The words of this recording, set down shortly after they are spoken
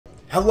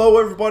Hello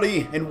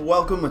everybody, and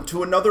welcome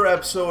to another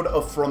episode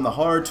of From the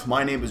Heart.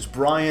 My name is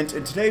Bryant,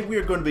 and today we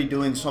are going to be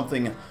doing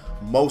something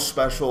most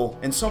special,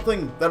 and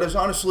something that is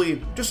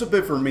honestly just a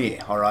bit for me,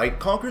 alright?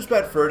 Conker's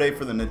Bad Fur Day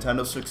for the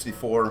Nintendo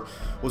 64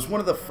 was one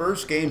of the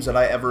first games that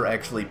I ever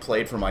actually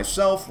played for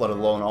myself, let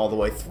alone all the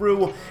way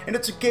through, and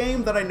it's a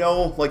game that I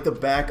know like the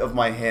back of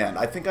my hand.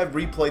 I think I've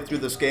replayed through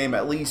this game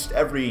at least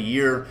every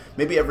year,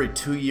 maybe every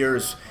 2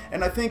 years,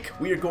 and I think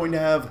we are going to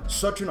have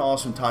such an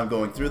awesome time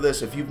going through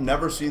this. If you've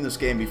never seen this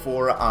game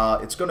before,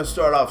 it's going to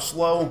start off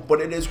slow, but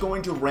it is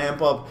going to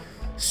ramp up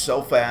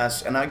so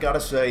fast, and I gotta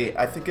say,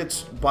 I think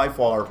it's by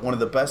far one of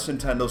the best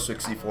Nintendo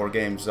 64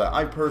 games that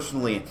I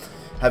personally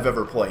have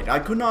ever played. I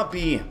could not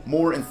be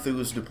more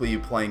enthused to be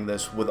playing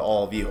this with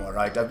all of you,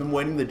 alright? I've been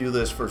waiting to do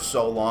this for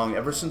so long,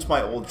 ever since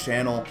my old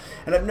channel,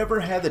 and I've never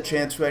had the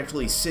chance to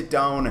actually sit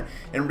down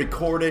and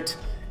record it.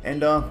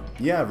 And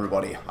yeah,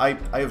 everybody, I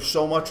have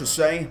so much to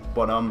say,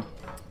 but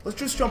let's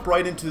just jump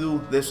right into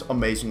this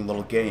amazing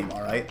little game,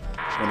 alright?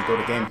 I'm gonna go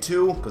to game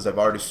 2, because I've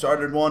already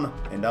started one,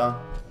 and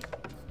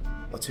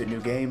let's hit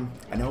new game,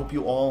 and I hope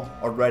you all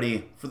are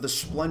ready for the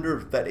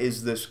splendor that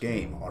is this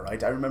game,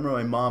 alright? I remember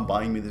my mom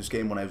buying me this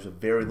game when I was a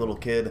very little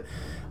kid,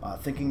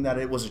 thinking that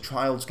it was a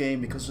child's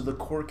game because of the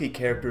quirky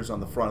characters on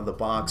the front of the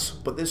box,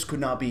 but this could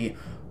not be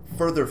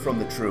further from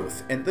the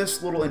truth, and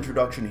this little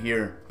introduction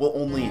here will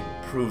only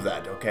prove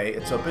that, okay?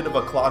 It's a bit of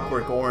a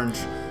Clockwork Orange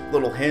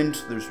little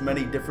hint. There's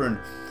many different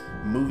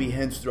movie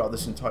hints throughout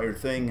this entire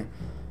thing,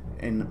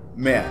 and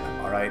man,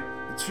 alright,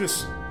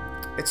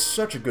 it's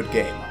such a good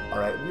game,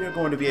 alright? We are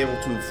going to be able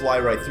to fly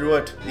right through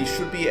it. These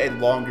should be a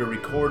longer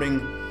recording.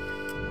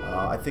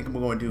 I think I'm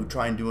going to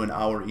try and do an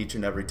hour each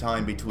and every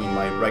time between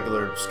my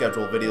regular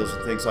scheduled videos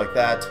and things like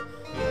that.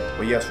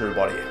 But yes,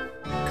 everybody,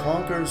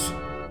 Conker's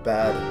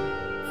Bad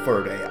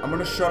Fur Day. I'm going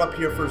to shut up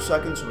here for a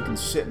second so we can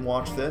sit and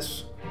watch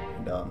this.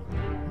 And, ooh,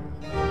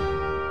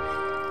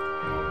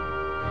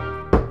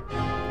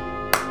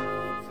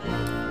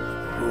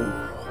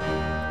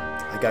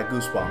 I got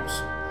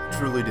goosebumps. I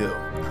truly do.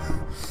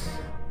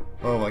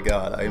 Oh my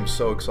god, I am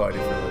so excited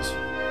for this.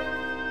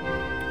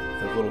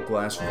 The little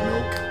glass of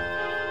milk.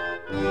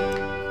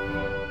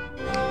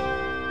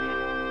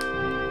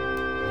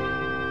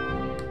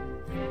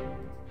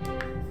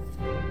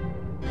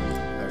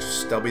 There's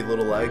stubby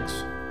little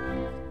legs.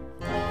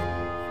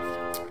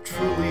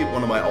 Truly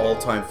one of my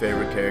all-time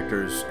favorite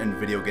characters in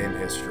video game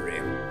history.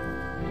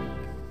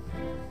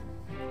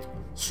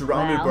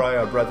 Surrounded by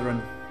our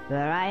brethren.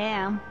 There I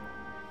am.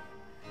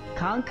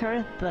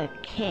 Conker the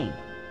King.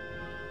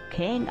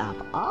 King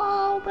of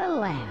all the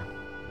land.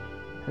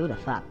 Who'd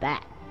have thought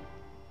that?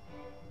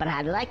 But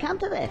how did I come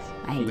to this?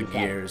 The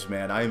gears,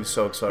 man. I am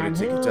so excited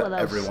to get to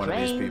every one of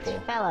these people.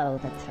 Fellows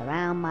that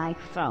surround my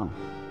throne.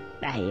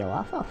 I hear you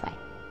also say.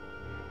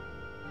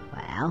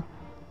 Well,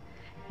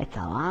 it's a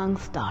long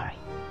story.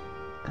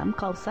 Come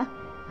closer,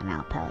 and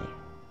I'll tell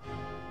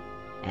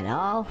you. It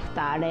all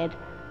started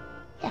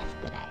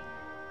yesterday.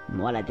 And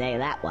what a day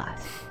that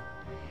was.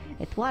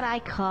 It's what I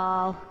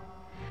call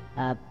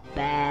a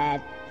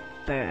bad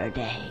fur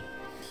day.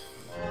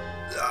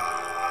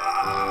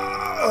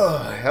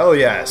 Hell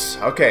yes.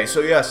 Okay,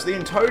 so yes, the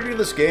entirety of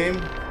this game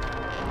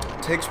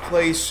takes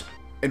place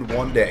in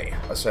one day,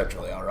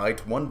 essentially,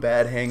 alright? One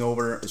bad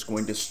hangover is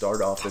going to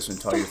start off this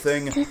entire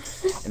thing.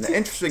 And the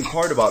interesting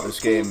part about this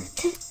game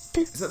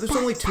is that there's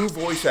only 2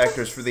 voice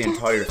actors for the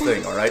entire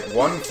thing, alright?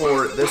 One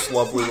for this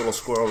lovely little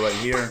squirrel right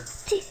here,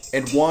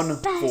 and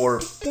one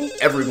for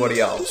everybody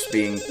else,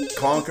 being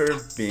Conker,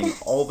 being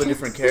all the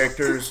different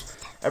characters,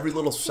 every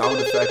little sound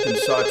effect and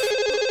such.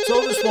 It's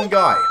all this one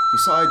guy,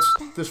 besides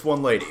this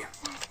one lady.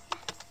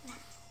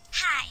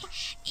 Hi,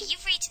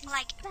 you've reached,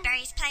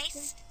 Barry's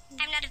place.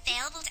 I'm not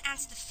available to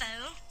answer the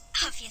phone,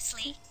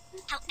 obviously.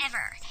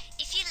 However,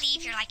 if you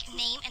leave your,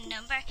 name and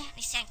number and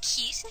you sound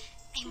cute,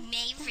 I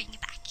may ring you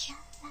back.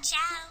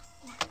 Ciao.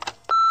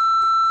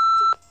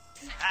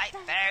 Hi,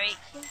 Barry.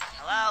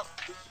 Hello?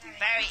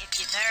 Barry, if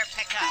you're there,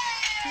 pick up.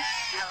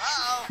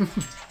 Hello?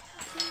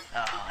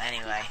 Oh,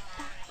 anyway.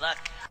 Look.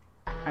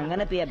 I'm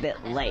gonna be a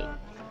bit late.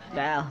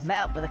 Well, met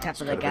up with a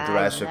couple of guys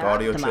drastic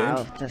audio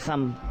tomorrow change. to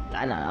some,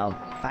 I don't know,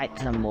 fight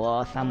some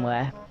war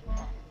somewhere.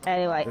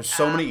 Anyway, There's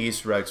so many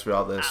Easter eggs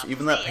throughout this.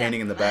 Even that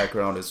painting in the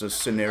background is a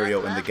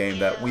scenario in the game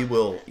that we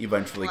will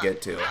eventually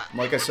get to.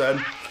 Like I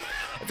said,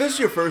 if this is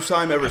your first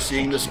time ever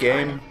seeing this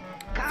game,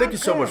 thank you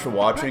so much for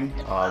watching.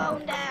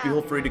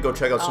 Feel free to go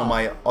check out some of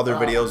my other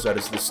videos. That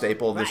is the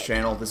staple of this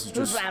channel. This is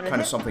just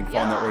kind of something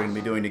fun that we're going to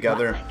be doing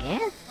together.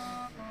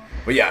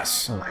 But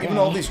yes, even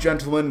all these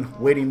gentlemen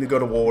waiting to go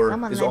to war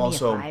is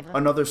also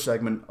another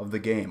segment of the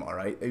game,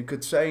 alright? You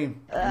could say, you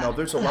know,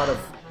 there's a lot of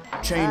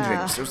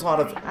changings, there's a lot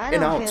of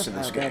in-outs in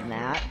this game.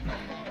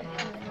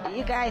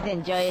 You guys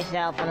enjoy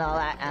yourself and all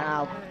that, and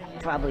I'll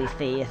probably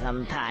see you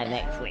sometime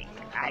next week.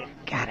 I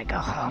gotta go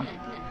home.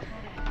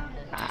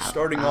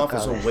 Starting off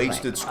as a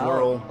wasted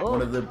squirrel,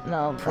 one of the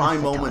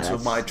prime moments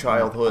of my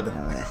childhood.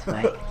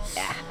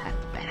 Yeah,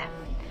 that's better.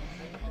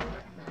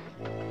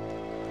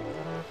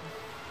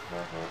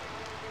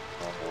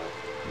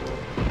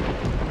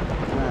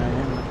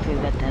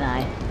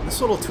 and I...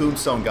 This little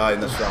tombstone guy on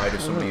the side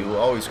is somebody who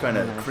always kind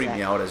of creeped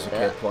me out as a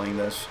kid playing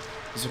this.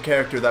 He's a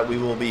character that we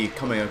will be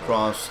coming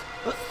across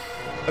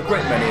a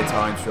great many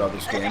times throughout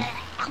this game.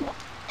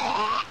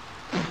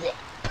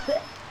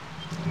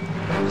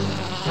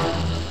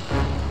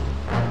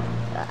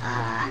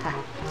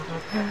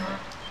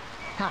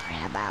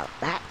 Sorry about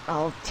that,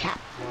 old chap.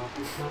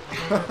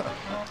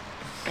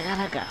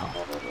 Gotta go.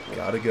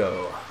 Gotta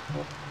go.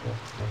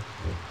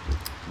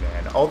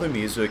 Man, all the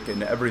music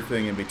and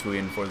everything in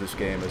between for this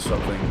game is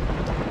something...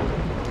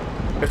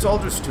 It's all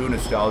just too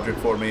nostalgic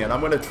for me, and I'm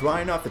going to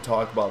try not to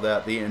talk about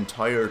that the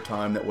entire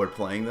time that we're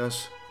playing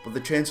this, but the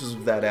chances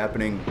of that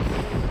happening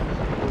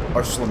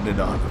are slim to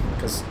none,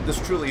 because this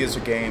truly is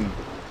a game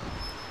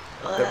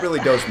that really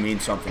does mean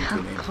something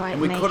to me. And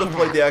we could have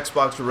played the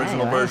Xbox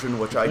original version,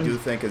 which I do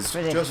think is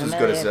just as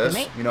good as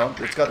this. You know,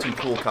 it's got some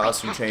cool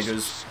costume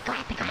changes.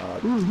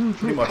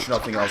 Pretty much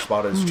nothing else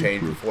about it has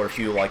changed before a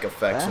few like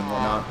effects and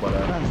whatnot, but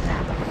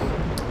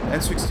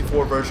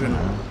N64 version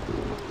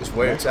is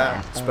where it's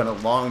at. It's been a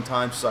long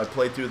time since I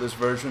played through this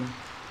version.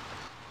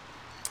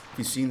 If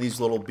you've seen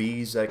these little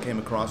bees that came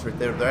across right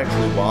there, they're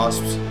actually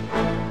wasps.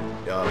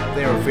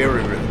 They are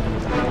very rude.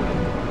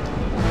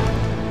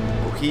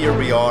 Well, here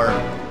we are,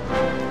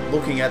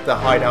 looking at the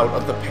hideout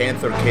of the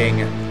Panther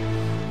King.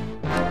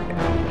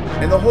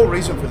 And the whole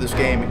reason for this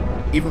game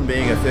even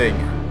being a thing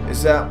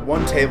is that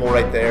one table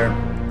right there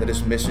that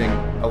is missing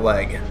a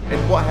leg.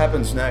 And what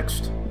happens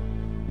next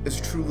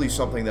is truly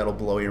something that'll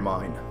blow your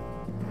mind.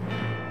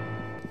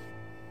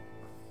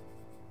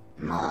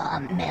 More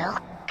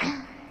milk,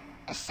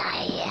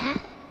 sire?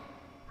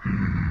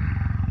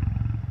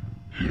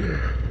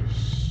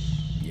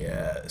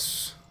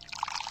 Yes.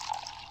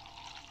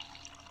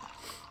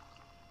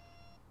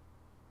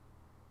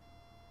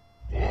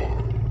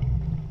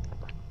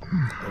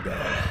 Oh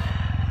God.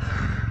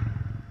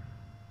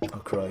 Oh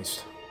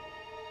Christ.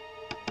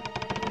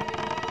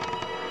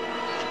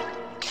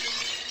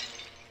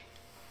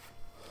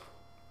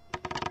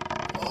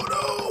 Oh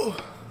no.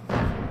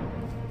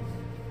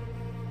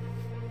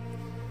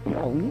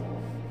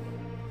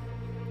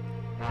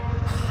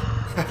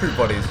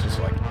 Everybody's just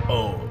like,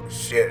 oh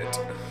shit.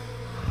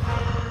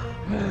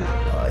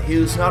 He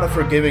was not a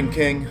forgiving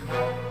king.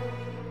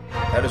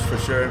 That is for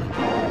sure.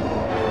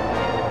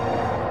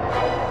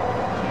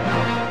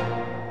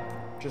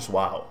 Just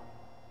wow.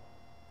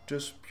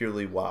 Just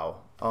purely wow.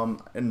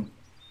 And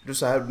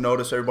just I have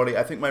noticed, everybody,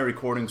 I think my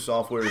recording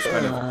software is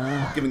kind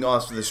of giving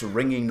us this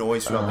ringing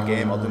noise throughout the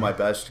game. I'll do my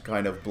best to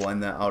kind of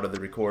blend that out of the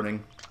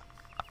recording.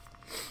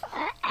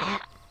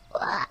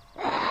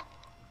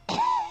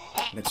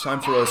 And it's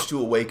time for us to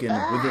awaken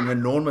with an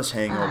enormous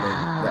hangover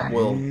that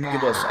will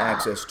give us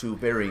access to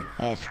very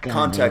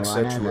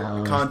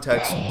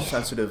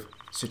context-sensitive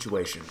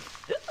situation.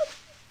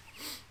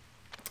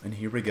 And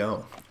here we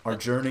go. Our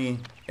journey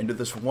into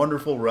this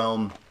wonderful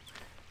realm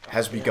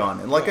has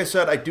begun. And like I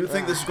said, I do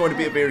think this is going to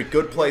be a very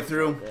good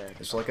playthrough.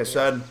 Just like I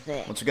said,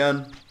 once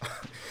again,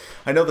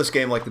 I know this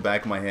game like the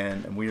back of my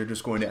hand, and we are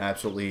just going to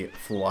absolutely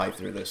fly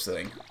through this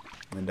thing.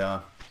 And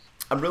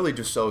I'm really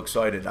just so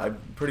excited. I'm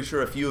pretty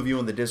sure a few of you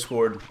in the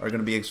Discord are going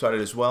to be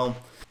excited as well.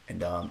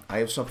 And I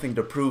have something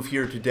to prove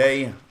here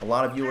today. A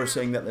lot of you are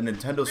saying that the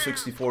Nintendo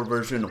 64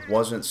 version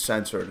wasn't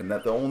censored, and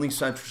that the only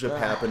censorship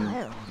happened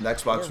in the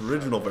Xbox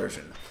original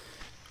version.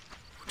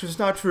 Which is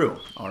not true,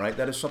 alright?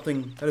 That is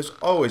something that has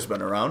always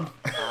been around.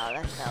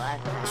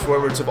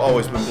 Swear words have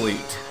always been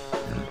bleeped.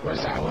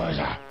 What's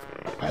that?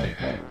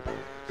 Hey.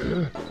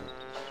 Who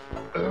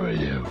are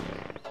you?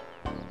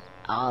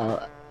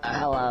 Oh,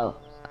 hello.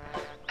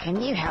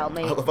 Can you help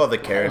me? I love how the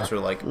carrots are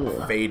like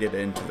faded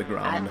into the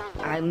ground.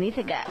 I need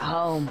to get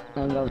home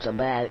and go to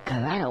bed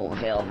because I don't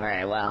feel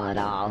very well at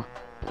all.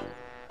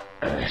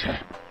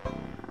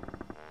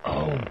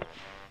 Home?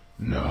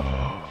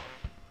 No.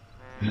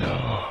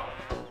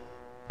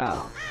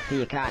 Oh, so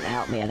you can't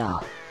help me at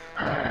all?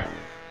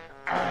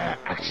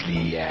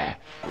 Actually,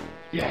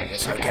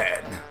 yes, I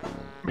can.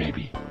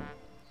 Maybe.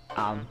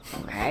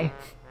 Okay.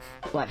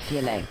 What's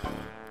your name?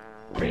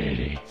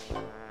 Beardy.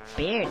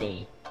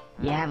 Beardy?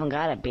 You haven't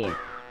got a beard.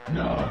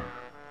 No.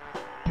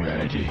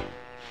 Birdie.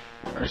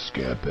 I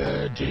scare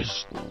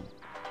birdies.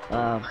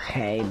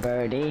 Okay,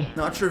 Birdie.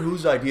 Not sure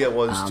whose idea it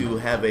was to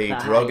have a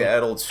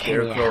drug-addled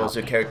scarecrow as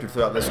a character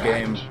throughout this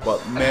game,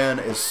 but man,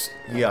 is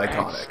he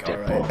iconic,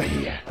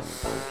 alright?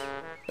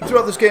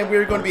 Throughout this game,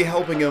 we're going to be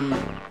helping him,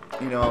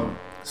 you know,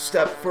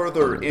 step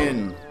further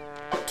in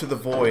to the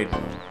void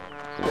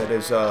that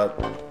is,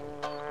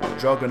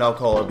 drug and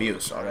alcohol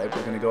abuse, alright?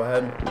 We're going to go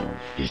ahead.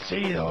 You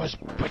see those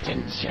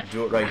buttons?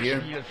 Do it right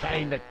here. You'll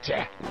find that,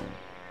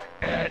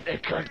 they're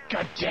called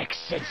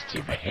context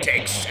sensitive.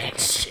 Context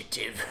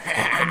sensitive.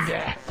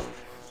 And,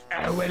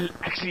 well,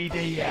 actually,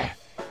 they,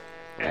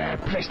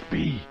 press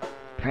B.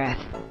 Press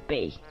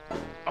B.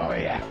 Oh,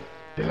 yeah.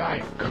 The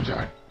light comes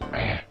on.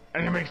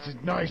 And it makes this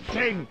noise,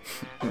 ting.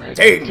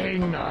 Ting.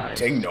 Ting noise.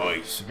 Ting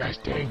noise. Guys,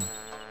 ting.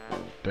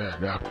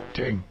 No,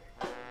 ting.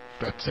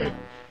 That's it.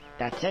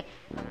 That's it?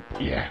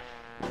 Yeah.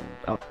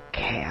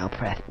 Okay, I'll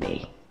press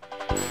B.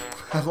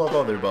 I love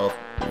how they're both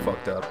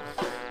fucked up.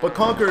 But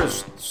Conker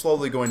is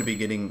slowly going to be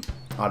getting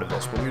out of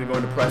this. But we're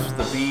going to press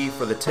the B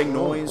for the ting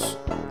noise.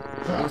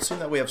 It seems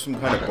that we have some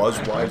kind of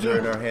Buzzweiser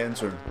in our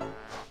hands, or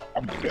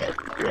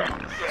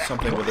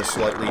something with a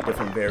slightly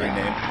different varied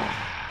name.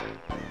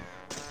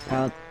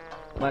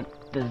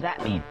 What does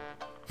that mean?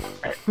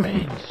 It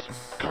means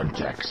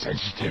contact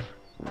sensitive.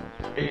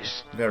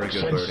 It's very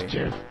good,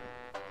 sensitive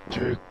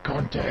to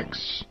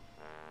contacts.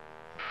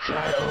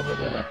 Try over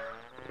there.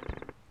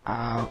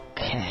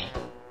 Okay.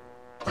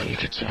 Or you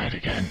could try it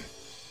again.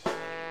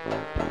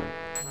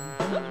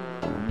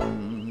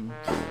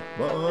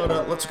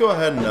 But let's go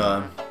ahead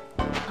and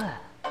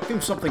give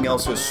him something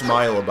else to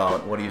smile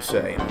about. What do you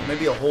say?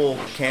 Maybe a whole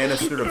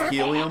canister of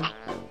helium?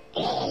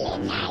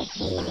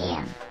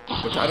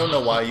 Which I don't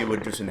know why you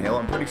would just inhale.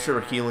 I'm pretty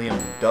sure helium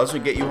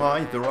doesn't get you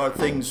high. There are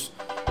things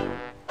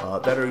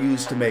that are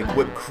used to make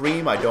whipped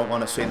cream. I don't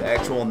want to say the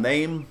actual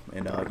name,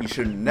 and you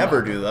should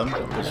never do them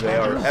because they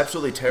are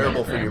absolutely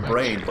terrible for your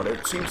brain. But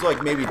it seems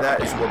like maybe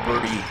that is what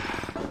Birdie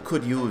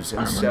could use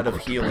instead of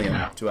helium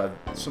to have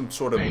some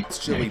sort of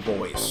silly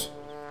voice.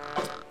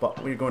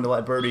 But we're going to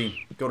let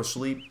Birdie go to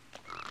sleep.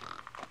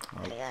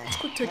 Let's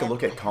go take a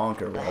look at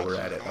Conker while we're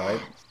at it,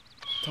 alright?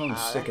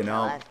 Tongue's sticking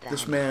out.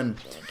 This man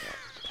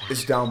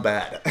is down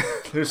bad.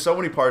 There's so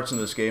many parts in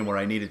this game where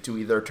I needed to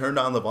either turn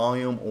down the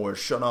volume or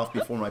shut off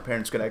before my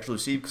parents could actually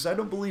see, because I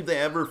don't believe they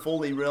ever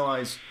fully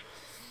realized,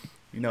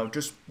 you know,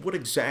 just what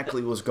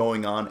exactly was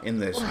going on in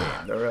this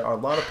game. There are a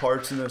lot of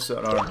parts in this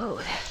that are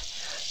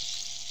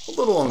a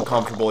little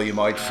uncomfortable, you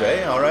might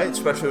say, alright?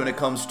 Especially when it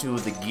comes to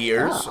the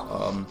gears.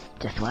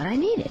 Just what I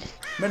needed.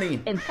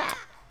 In fact,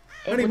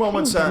 many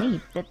moments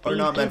that are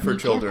not meant for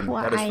children,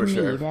 that is for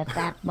sure. At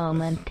that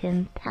moment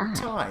in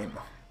time.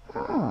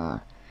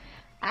 Oh,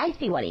 I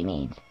see what he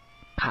means.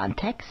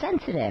 Context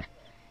sensitive.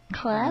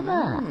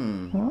 Clever.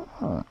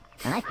 Oh,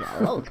 I feel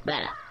loads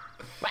better.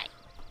 Right,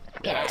 let's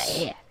get out of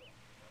here.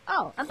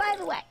 Oh, and by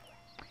the way,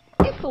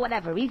 if for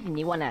whatever reason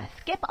you want to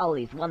skip all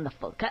these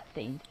wonderful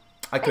cutscenes,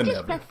 I couldn't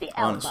have have,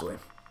 honestly.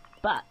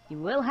 But you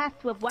will have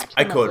to have watched.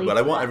 I could, but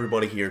I want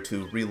everybody here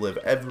to relive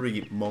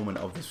every moment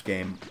of this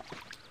game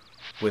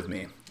with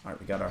me. Alright,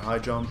 we got our high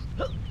jump.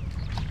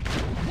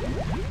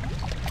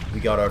 We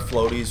got our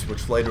floaties,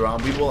 which later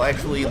on we will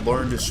actually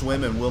learn to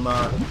swim and will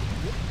not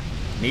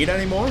need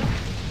anymore.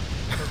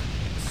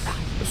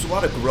 There's a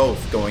lot of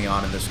growth going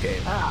on in this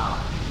game.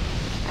 Oh,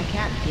 I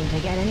can't seem to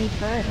get any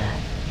further.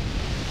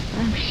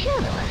 I'm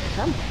sure there was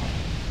something.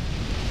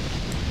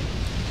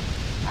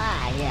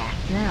 Ah, yeah,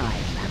 now I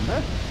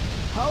remember.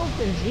 Hold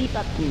the Z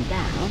button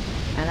down,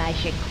 and I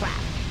should crouch.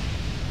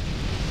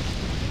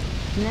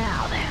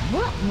 Now then,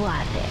 what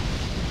was it?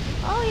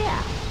 Oh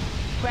yeah,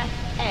 press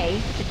A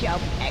to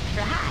jump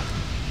extra high.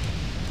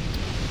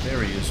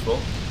 Very useful.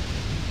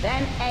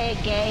 Then A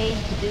again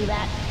to do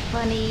that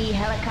funny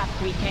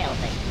helicopter tail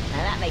thing.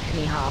 Now that makes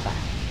me hover.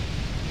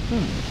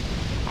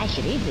 I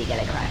should easily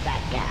get across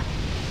that gap.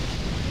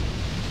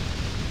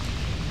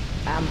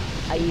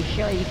 Are you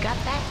sure you got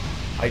that?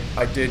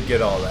 I did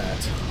get all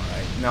that.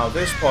 Alright, now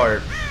this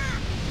part,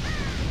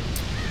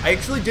 I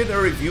actually did a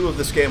review of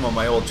this game on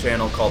my old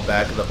channel called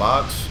Back of the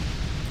Box.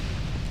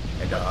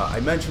 And I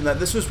mentioned that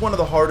this was one of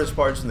the hardest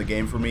parts in the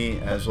game for me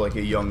as like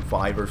a young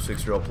 5 or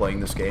 6 year old playing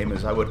this game,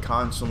 is I would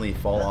constantly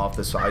fall off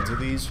the sides of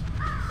these.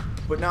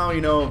 But now,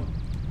 you know,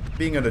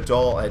 being an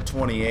adult at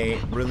 28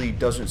 really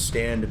doesn't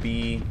stand to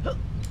be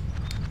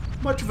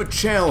much of a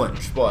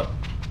challenge, but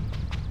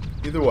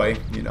either way,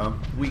 you know,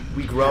 we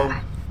grow,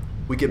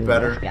 we get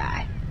better.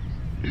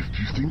 If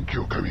you think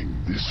you're coming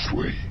this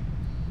way,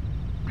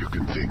 you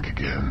can think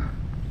again.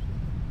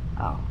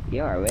 Oh,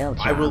 you're a real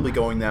charm. I will be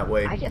going that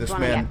way. This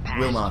man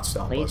will not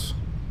stop please. us.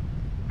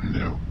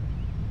 No,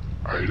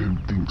 I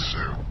don't think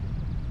so.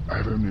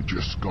 I've only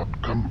just got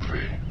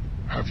comfy.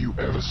 Have you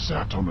ever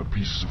sat on a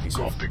piece of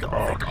Gothic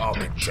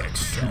architecture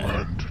for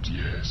 200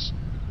 years?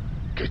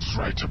 Gets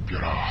right up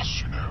your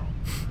arse, you know.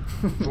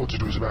 Thought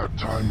it was about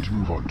time to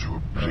move on to a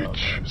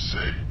bridge,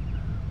 say.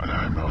 And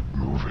I'm not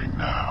moving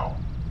now.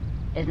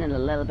 Isn't it a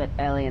little bit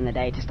early in the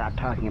day to start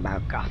talking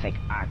about Gothic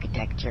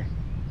architecture?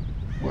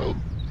 Well,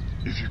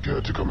 if you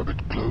care to come a bit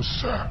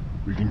closer,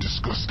 we can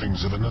discuss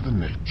things of another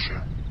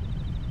nature.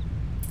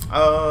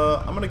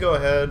 I'm gonna go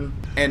ahead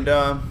and,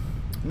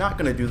 not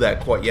gonna do that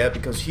quite yet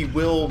because he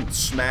will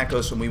smack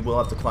us and we will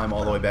have to climb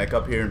all the way back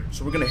up here.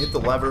 So we're gonna hit the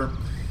lever.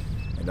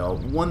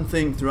 And one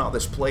thing throughout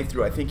this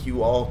playthrough I think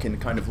you all can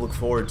kind of look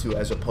forward to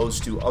as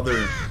opposed to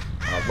other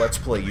Let's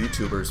Play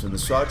YouTubers and the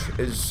such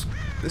is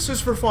this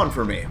is for fun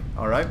for me,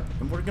 alright?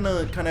 And we're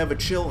gonna kind of have a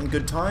chill and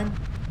good time.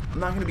 I'm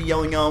not gonna be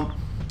yelling out,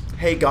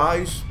 hey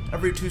guys,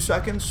 every 2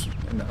 seconds.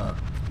 And,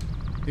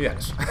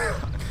 yes.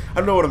 I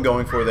don't know what I'm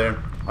going for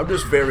there. I'm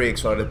just very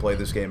excited to play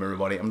this game,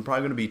 everybody. I'm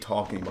probably going to be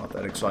talking about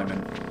that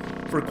excitement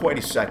for quite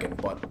a second,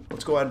 but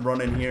let's go ahead and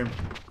run in here.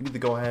 We need to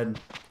go ahead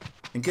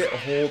and get a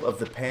hold of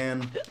the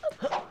pan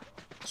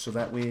so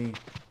that we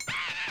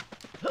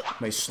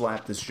may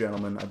slap this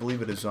gentleman. I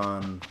believe it is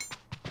on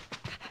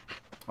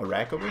a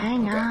rack over here.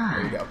 Hang on.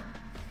 There you go.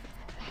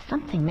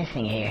 Something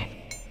missing here.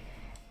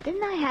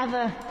 Didn't I have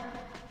a...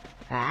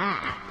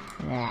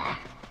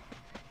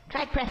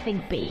 Try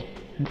pressing B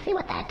and see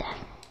what that does.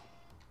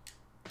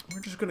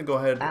 We're just gonna go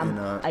ahead and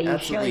are you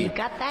sure you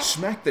got that?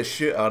 smack the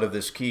shit out of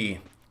this key.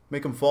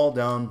 Make him fall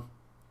down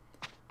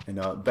and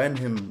bend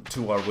him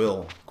to our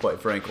will, quite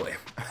frankly.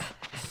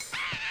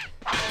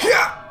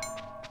 Yeah!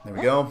 There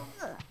we go.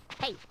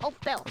 Hey, hold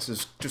still. This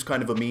is just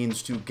kind of a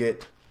means to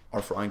get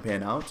our frying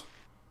pan out,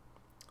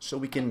 so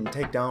we can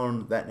take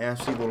down that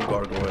nasty little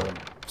gargoyle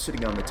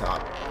sitting on the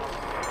top,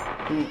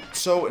 who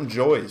so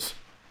enjoys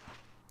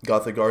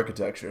Gothic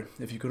architecture,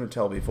 if you couldn't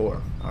tell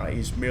before. Alright,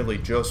 he's merely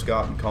just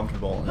gotten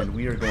comfortable, and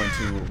we are going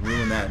to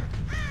ruin that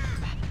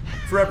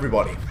for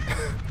everybody.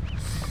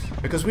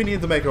 Because we need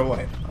to make our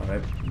way,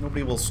 alright?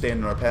 Nobody will stand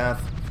in our path.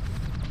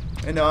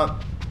 And,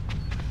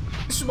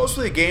 this is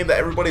mostly a game that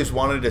everybody's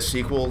wanted a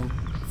sequel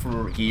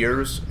for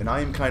years, and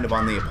I am kind of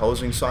on the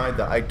opposing side,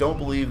 that I don't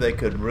believe they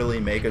could really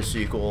make a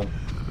sequel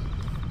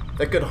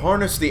that could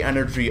harness the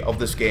energy of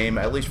this game,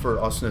 at least for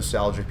us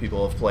nostalgic people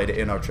who have played it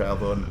in our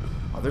childhood.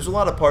 There's a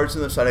lot of parts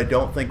in this that I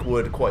don't think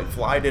would quite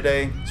fly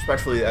today,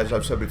 especially, as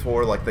I've said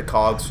before, like the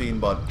cog scene,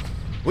 but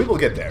we will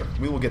get there.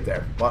 We will get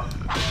there. But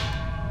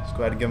let's go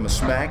ahead and give him a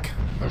smack.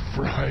 The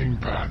frying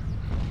pan.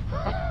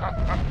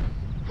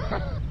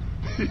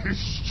 You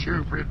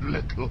stupid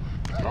little...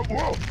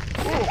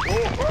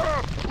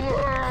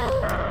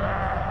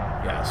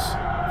 Yes.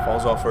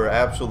 Falls off for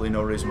absolutely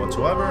no reason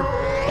whatsoever.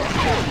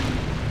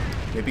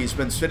 Maybe he's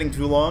been sitting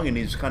too long and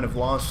he's kind of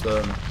lost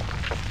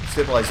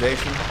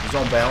stabilization, his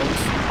own balance.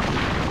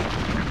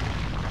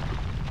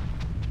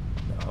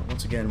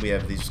 Once again, we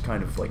have these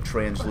kind of like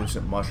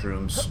translucent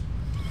mushrooms.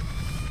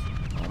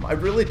 I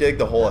really dig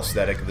the whole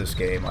aesthetic of this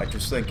game. I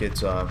just think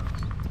it's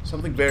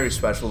something very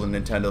special in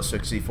Nintendo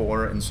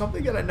 64, and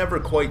something that I'd never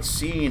quite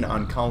seen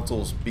on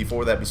consoles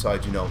before that,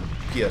 besides, you know,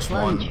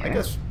 PS1. I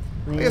guess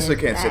I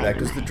can't say that,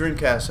 because the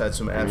Dreamcast had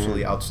some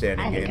absolutely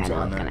outstanding games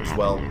on that as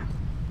well.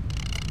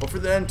 But for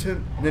the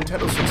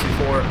Nintendo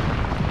 64,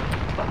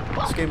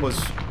 this game was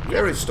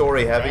very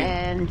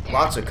story-heavy,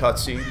 lots of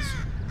cutscenes.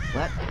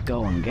 Let's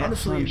go and get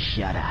some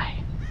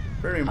shut-eye.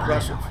 Very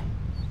impressive.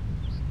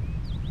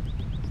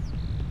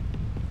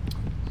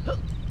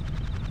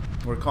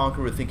 Where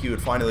Conker would think he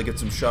would finally get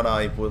some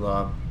shut-eye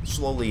will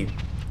slowly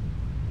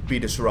be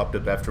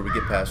disruptive after we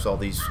get past all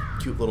these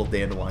cute little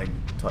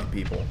dandelion-type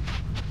people.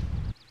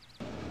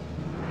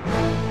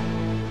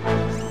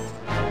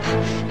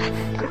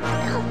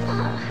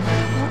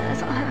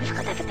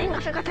 I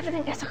forgot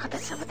everything. Yes, I got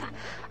this.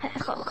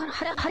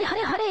 Hurry,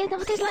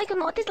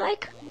 what is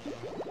like?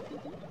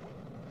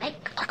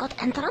 I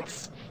got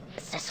entrance.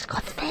 This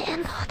got the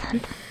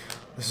important.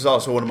 This is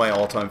also one of my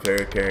all-time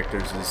favorite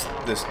characters, is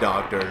this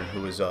doctor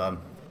who is,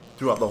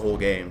 throughout the whole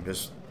game,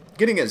 just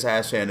getting his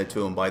ass handed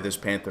to him by this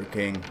Panther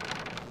King.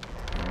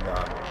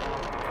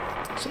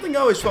 And, something I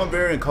always found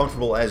very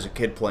uncomfortable as a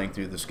kid playing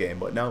through this game,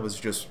 but now it's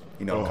just,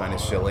 you know, kind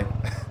of silly.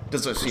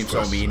 Doesn't seem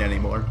so mean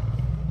anymore.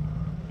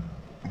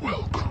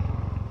 Welcome.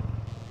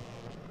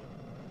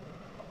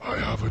 I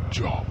have a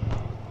job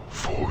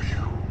for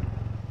you.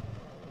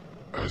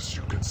 As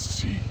you can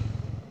see.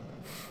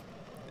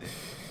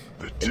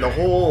 And the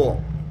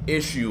whole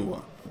issue,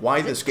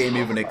 why this game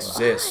even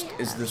exists,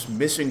 is this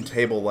missing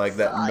table leg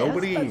that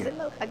nobody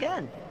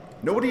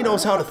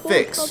knows how to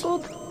fix.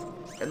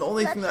 And the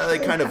only thing that they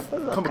kind of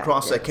come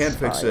across that can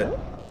fix it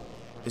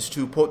is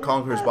to put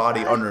Conker's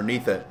body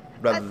underneath it,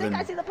 rather than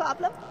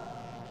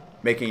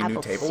making a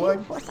new table leg.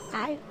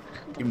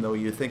 Even though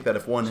you think that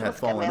if one had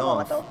fallen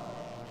off,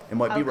 it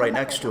might be right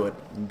next to it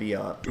and be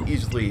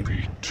easily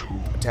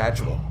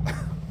attachable.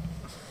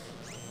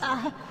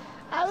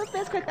 I was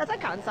as quick as I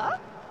can, sir.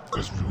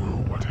 Because we know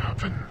what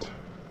happened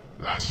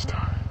last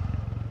time.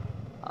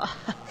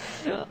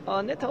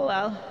 On it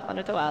well.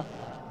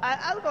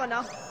 I'll go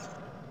now.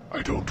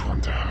 I don't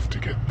want to have to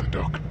get the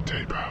duct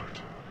tape out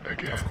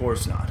again. Of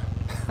course not.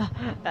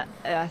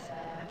 Yes.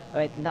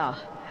 Wait, no.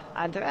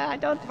 And I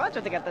don't want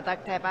you to get the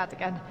duct tape out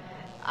again.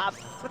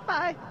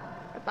 Goodbye.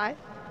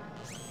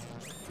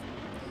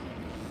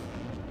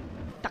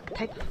 Duct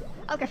tape.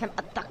 I'll get him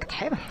a duct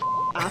tape.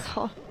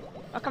 Asshole.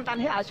 I'll come down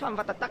here. I'll show him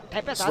what the duct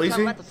tape is.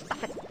 Sleazy?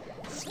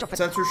 Stupid.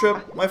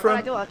 Censorship, my friend?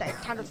 I do all day.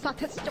 Trying to stop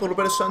this. A little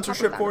bit of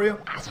censorship for you?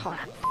 Asshole.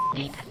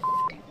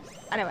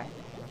 Anyway.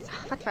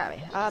 What were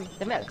we?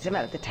 The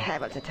milk, the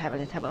table.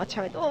 What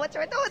shall we do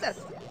with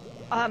this?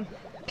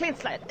 Clean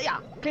slate. Yeah,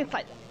 clean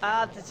slate.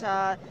 This,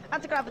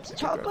 anti-gravity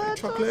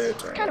chocolate.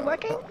 Kind of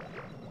working.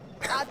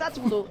 That's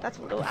voodoo. At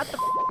the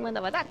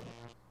window with that.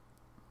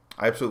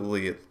 I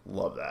absolutely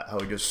love that, how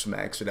he just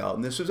smacks it out.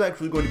 And this is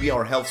actually going to be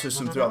our health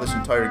system throughout this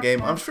entire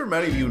game. I'm sure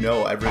many of you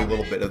know every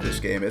little bit of this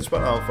game. It's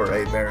been out for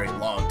a very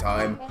long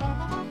time.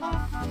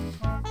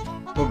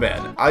 Oh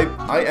man,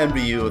 I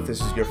envy you if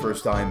this is your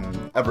first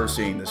time ever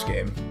seeing this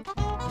game.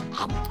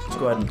 Let's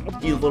go ahead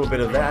and eat a little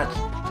bit of that.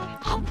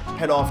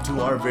 Head off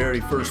to our very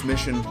first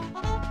mission,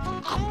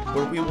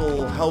 where we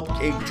will help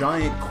a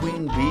giant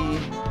queen bee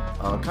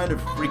kind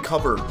of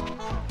recover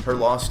her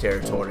lost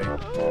territory.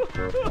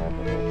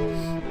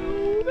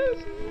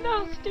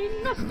 Those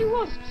nasty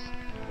wasps.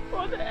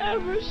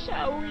 Whatever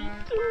shall we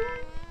do?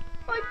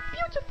 My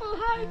beautiful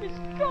hive is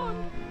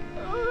gone.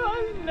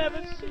 Oh, I'll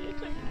never see it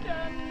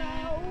again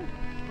now.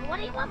 What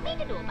do you want me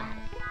to do about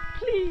it?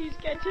 Please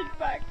get it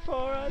back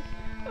for us.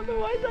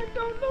 Otherwise, I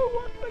don't know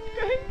what we're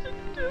going to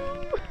do.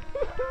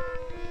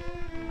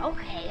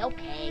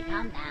 Okay,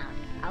 calm down.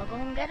 I'll go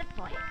and get it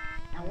for you.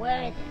 Now,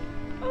 where is it?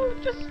 Oh,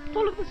 just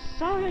follow the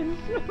signs.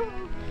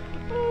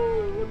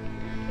 Oh,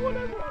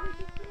 whatever are we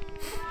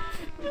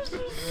to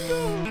do?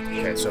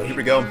 Okay, so here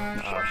we go.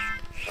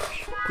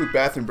 Quick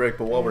bathroom break,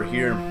 but while we're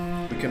here,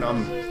 we can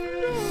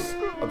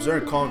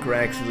observe Conker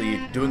actually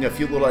doing a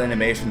few little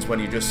animations when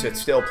you just sit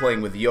still,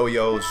 playing with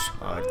yo-yos,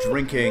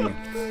 drinking,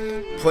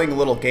 playing a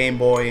little Game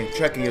Boy,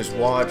 checking his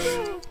watch,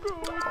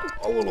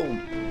 all little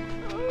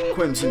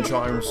quims and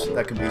charms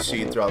that can be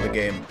seen throughout the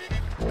game.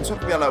 And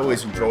something that I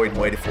always enjoyed and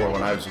waited for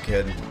when I was a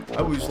kid. I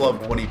always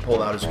loved when he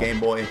pulled out his Game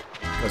Boy,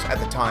 because at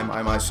the time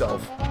I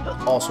myself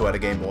also had a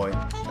Game Boy,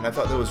 and I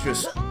thought that was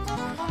just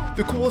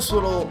the coolest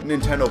little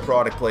Nintendo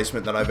product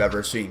placement that I've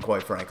ever seen,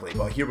 quite frankly.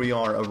 But here we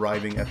are,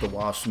 arriving at the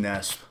Wasp's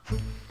Nest.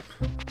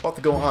 About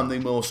to go on the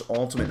most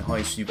ultimate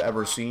heist you've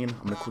ever seen.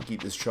 I'm gonna quick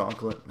eat this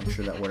chocolate, make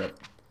sure that we're at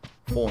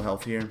full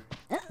health here.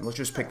 And let's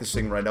just pick this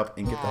thing right up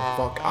and get the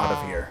fuck out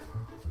of here.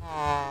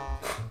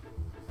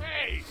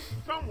 Hey,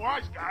 some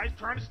wise guy's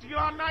trying to steal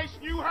our nice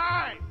new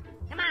hive.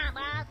 Come on,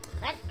 boss.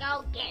 Let's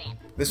go get it.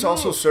 This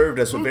also served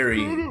as a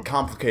very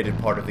complicated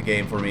part of the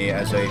game for me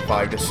as a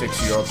 5 to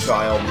 6 year old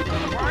child.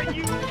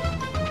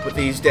 But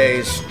these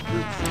days,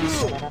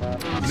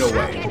 no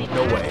way,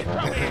 no way.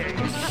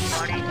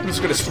 I'm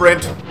just gonna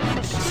sprint.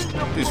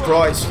 Jesus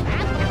Christ.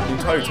 The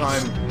entire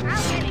time,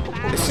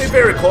 they stay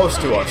very close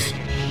to us.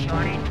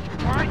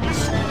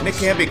 And it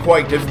can be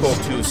quite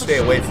difficult to stay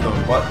away from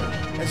them, but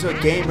as a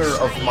gamer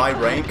of my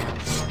rank,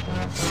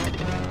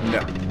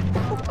 no.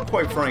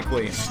 Quite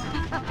frankly,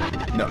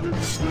 no.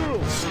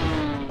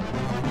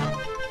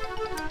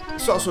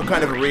 It's also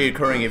kind of a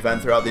reoccurring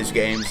event throughout these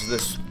games,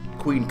 this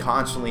queen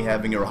constantly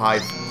having her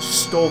hive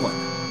stolen,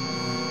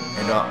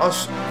 and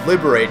us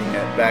liberating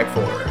it back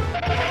for her.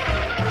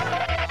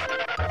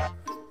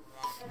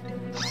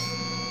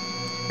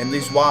 And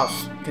these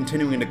wasps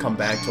continuing to come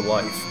back to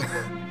life.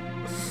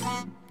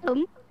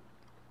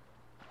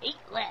 Eat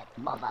that,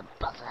 mother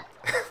buzzer.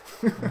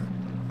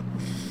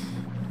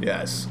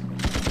 Yes.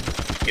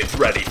 Get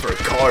ready for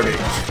carnage.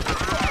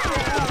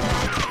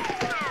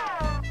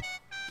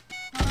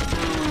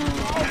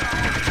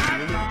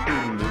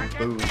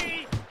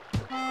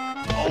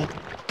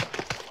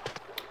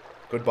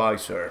 Goodbye,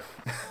 sir.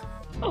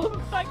 Oh,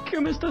 thank you,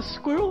 Mr.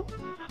 Squirrel.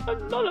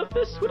 And none of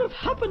this would have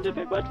happened if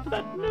it weren't for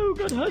that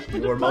no-good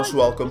husband. You are most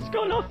welcome. It's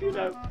gone off, you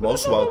know.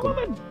 Most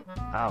welcome.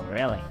 Oh,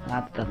 really?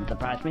 That doesn't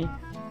surprise me.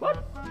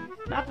 What?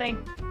 Nothing.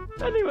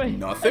 Anyway,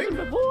 Nothing? as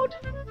a reward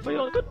for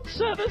your good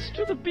service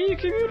to the bee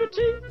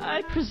community,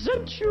 I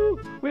present you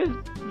with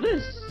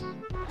this.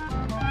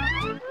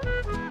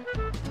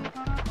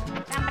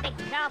 Somebody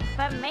call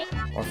for me.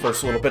 Our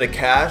first little bit of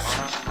cash.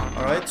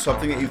 Alright,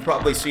 something that you've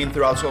probably seen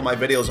throughout some of my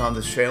videos on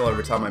this channel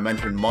every time I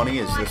mention money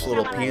is this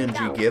little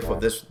PNG gif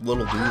of this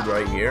little dude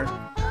right here.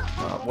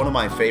 One of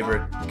my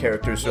favorite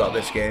characters throughout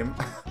this game.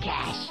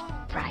 Cash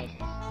prizes.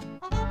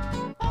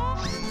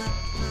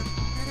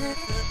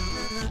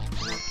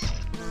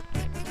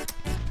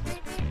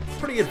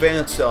 Pretty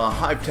advanced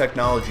hive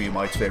technology, you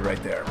might say,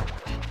 right there.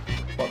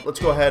 But let's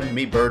go ahead and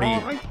meet Birdie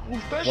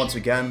once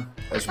again,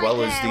 as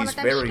well as these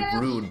very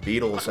rude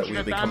beetles that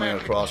we'll be coming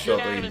across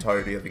throughout the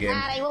entirety of the game.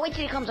 Alright, well, wait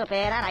till he comes up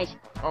here, alright.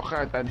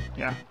 Okay then,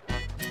 yeah.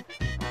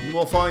 You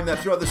will find that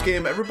throughout this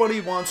game, everybody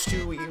wants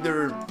to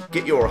either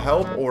get your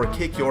help or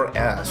kick your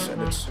ass,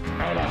 and it's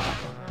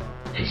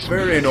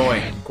very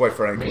annoying, quite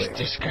frankly.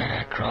 Mr.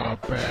 Scarecrow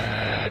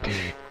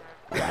Birdie.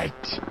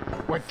 Right.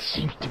 What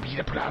seems to be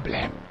the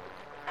problem?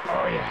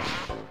 Oh yes.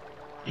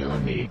 You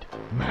need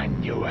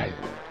manual.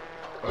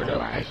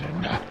 Otherwise,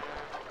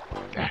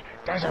 that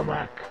doesn't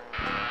work.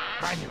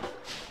 Manual.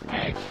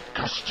 It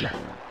cost you.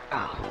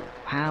 Oh,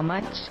 how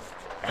much?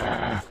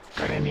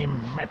 Got any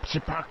Mepsi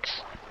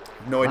packs?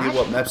 No idea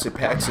what Mepsi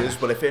Pax is,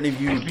 but if any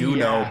of you do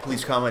know,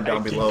 please comment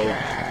down below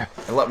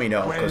and let me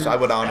know, because I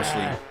would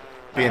honestly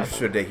be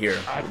interested to hear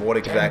what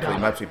exactly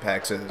Mepsi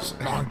Pax is.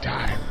 Long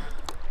time.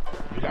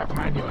 You have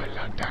manual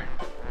long time.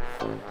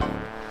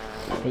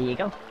 There you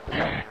go.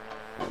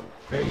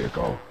 There you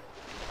go.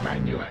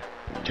 Manual.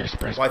 Just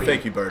press Why, B.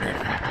 thank you, Birdie.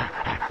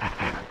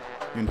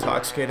 You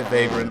intoxicated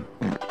vagrant.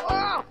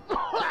 Oh,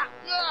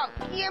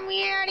 get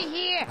me out of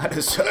here. That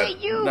is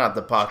not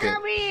the pocket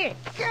Come here.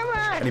 Come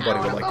on. anybody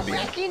I would wanna like to go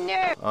be back in. in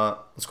there.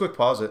 Let's quick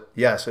pause it.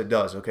 Yes, it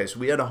does. Okay, so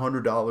we had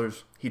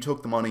 $100. He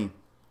took the money.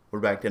 We're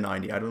back to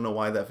 90. I don't know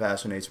why that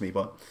fascinates me,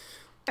 but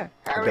it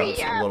Hurry does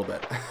a up. little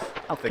bit.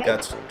 I think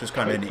that's just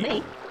kind of neat.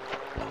 Me.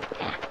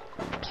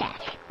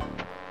 Cash.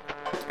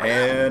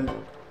 And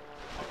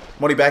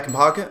money back in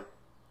pocket.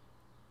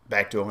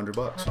 Back to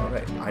 $100. All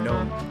right. I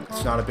know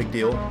it's not a big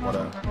deal, but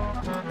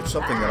it's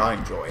something that I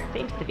enjoy.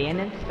 Seems to be an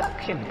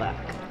instruction book.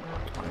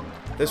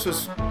 This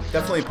was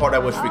definitely a part I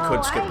wish we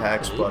could skip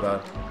packs, but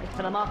It's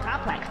for the more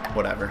complex stuff.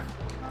 whatever.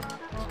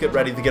 get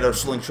ready to get our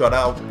slingshot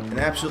out and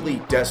absolutely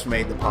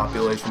decimate the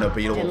population of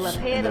It'll beetles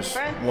appear in the this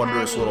first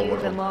wondrous time you little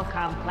use a world. more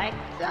complex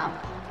zone.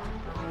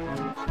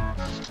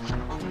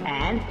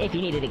 And if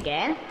you need it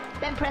again,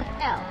 then press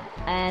L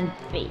and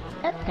B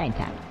at the same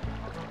time.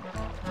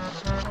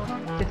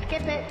 To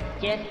skip it,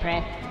 just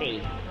press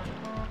B.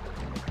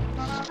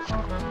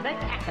 The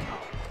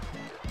catapult.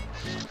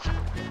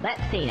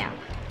 Let's see now.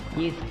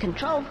 Use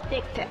Control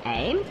Stick to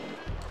aim,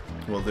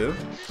 Will do.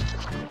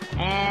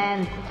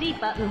 and Z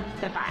button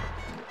to fire.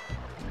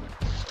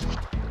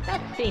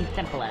 That seems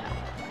simple enough.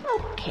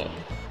 Okay.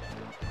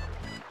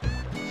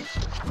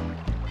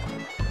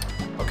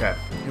 Okay,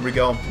 here we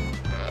go.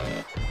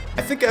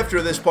 I think after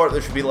this part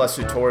there should be less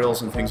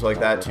tutorials and things like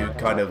that to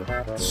kind of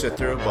sit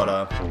through,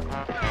 but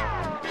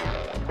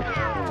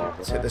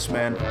let's hit this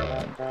man.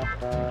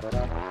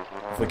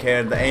 If we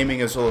can. The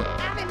aiming is a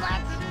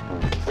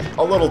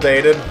little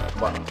dated,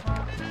 but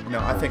no,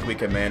 I think we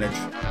can manage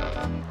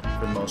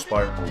for the most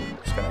part.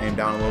 Just gotta aim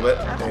down a little bit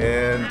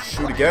and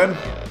shoot again.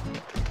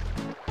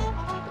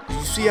 Did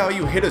you see how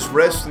you hit his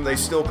wrist and they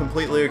still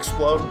completely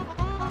explode?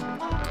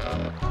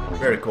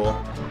 Very cool.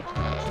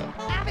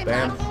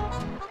 Bam.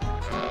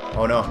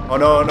 Oh no. Oh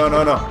no, no,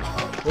 no, no.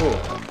 Ooh.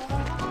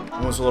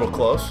 That was a little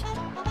close.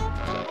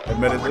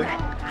 Admittedly.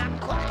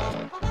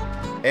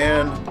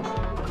 And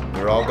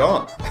they're all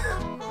gone.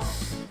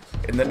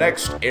 And the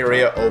next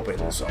area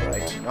opens,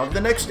 alright. Now the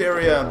next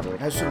area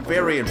has some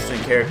very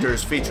interesting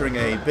characters featuring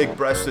a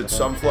big-breasted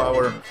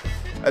sunflower,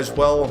 as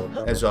well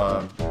as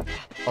a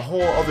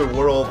whole other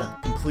world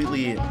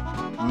completely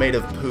made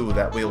of poo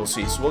that we will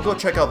see. So we'll go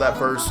check out that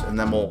first, and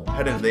then we'll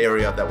head into the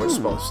area that we're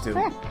supposed to.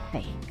 Let's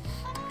see.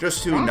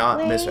 Just to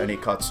not miss any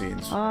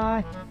cutscenes.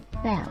 Or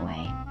that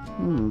way.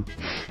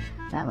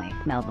 That way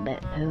smells a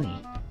bit pooey.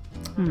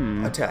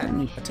 A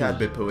tad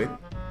bit pooey.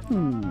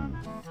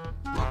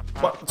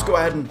 But let's go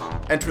ahead and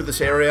enter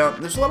this area.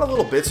 There's a lot of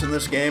little bits in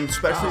this game,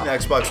 especially in the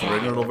Xbox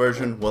original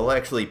version. We'll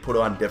actually put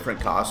on different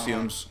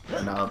costumes,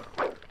 and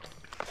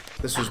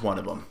this is one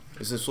of them.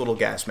 Is this little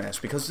gas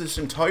mask, because this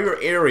entire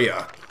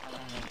area,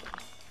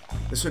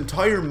 this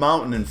entire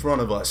mountain in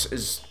front of us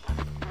is,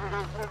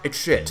 it's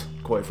shit,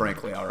 quite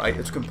frankly. All right,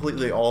 it's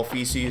completely all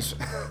feces.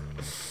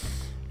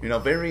 You know,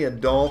 very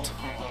adult,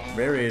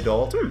 very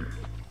adult.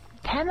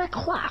 10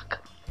 o'clock.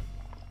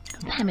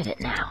 What time is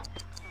it now?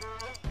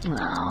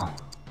 Oh.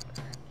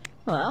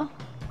 Well,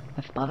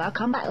 I suppose I'll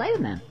come back later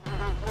then.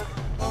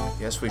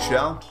 Yes, we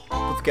shall.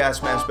 Put the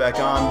gas mask back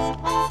on,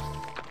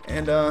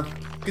 and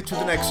get to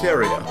the next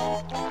area.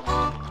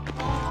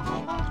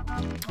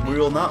 We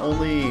will not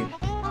only,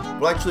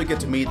 we'll actually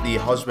get to meet the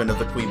husband of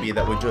the queen bee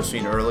that we just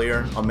seen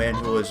earlier, a man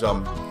who is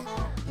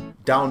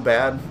down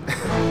bad,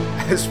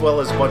 as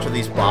well as a bunch of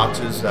these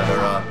boxes that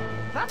are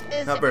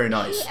not very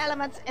nice.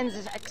 Elements in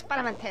this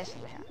experimentation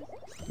here.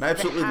 And I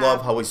absolutely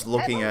love how he's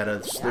looking at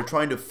us. They're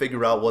trying to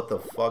figure out what the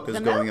fuck is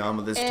going on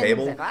with this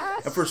table.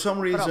 And for some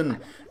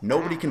reason,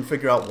 nobody can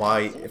figure out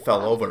why it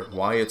fell over,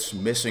 why it's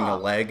missing a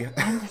leg,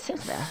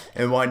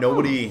 and why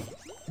nobody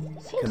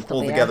can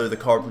pull together the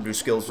carpenter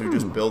skills to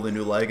just build a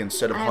new leg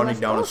instead of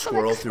hunting down a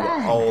squirrel through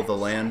all of the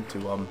land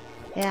to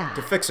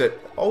fix it.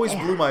 Always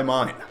blew my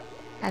mind.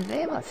 Makes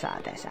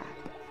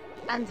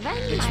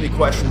me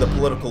question the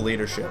political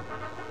leadership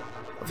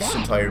of this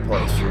entire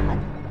place.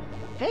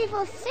 We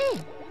will see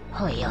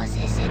who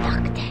uses the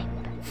duct tape.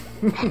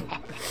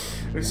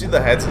 We see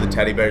the heads of the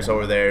teddy bears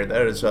over there.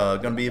 That is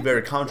going to be a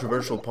very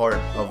controversial part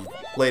of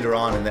later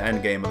on in the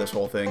end game of this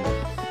whole thing.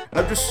 And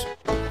I'm just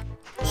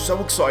so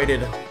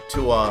excited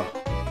to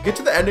get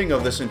to the ending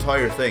of this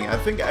entire thing. I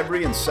think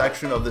every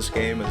section of this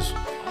game is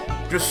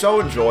just so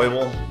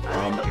enjoyable.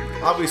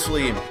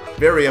 Obviously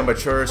very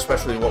immature,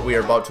 especially what we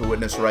are about to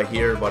witness right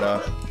here, but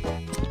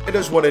it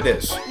is what it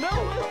is.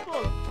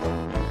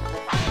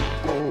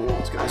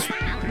 Let's get this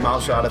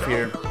mouse out of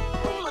here.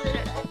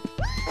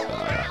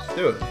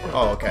 Dude,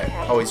 oh okay.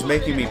 Oh, he's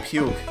making me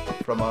puke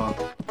from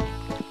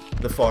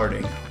the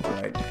farting.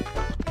 Alright.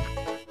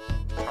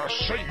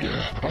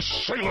 I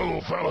say,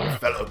 little fella,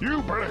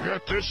 you better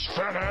get this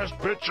fat-ass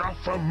bitch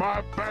off of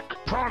my back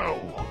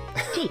pronto.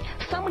 Gee,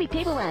 so many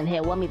people around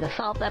here want me to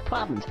solve their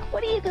problems.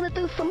 What are you gonna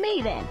do for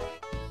me then?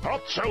 I'll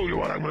tell you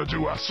what I'm gonna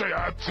do. I'll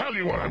tell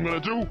you what I'm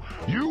gonna do.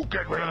 You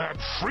get rid of that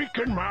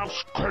freaking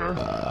mouse critter,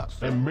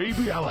 and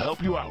maybe I'll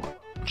help you out.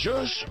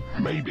 Just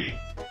maybe.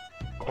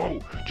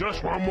 Oh,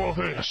 just one more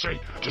thing. I say,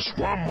 just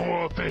one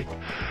more thing.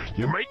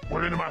 You make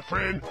one into my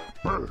friend,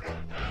 Bird.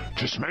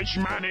 Just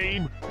mention my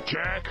name,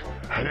 Jack,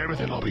 and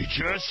everything will be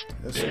just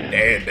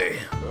dandy.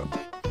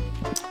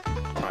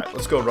 Alright,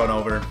 let's go run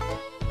over.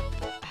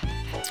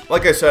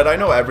 Like I said, I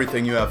know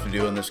everything you have to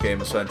do in this game,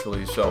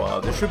 essentially,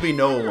 so there should be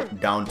no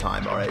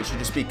downtime, alright? It should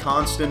just be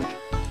constant,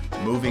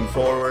 moving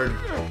forward.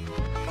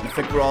 I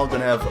think we're all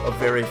going to have a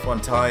very fun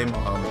time.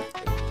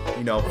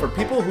 You know, for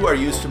people who are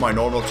used to my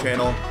normal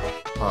channel,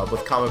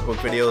 with comic book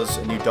videos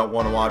and you don't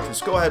want to watch,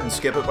 just go ahead and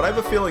skip it. But I have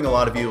a feeling a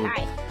lot of you are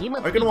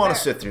going to want to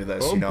sit through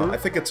this, you know. I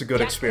think it's a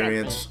good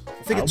experience.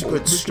 I think it's a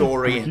good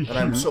story, and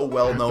I'm so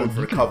well known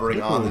for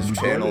covering on this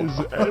channel.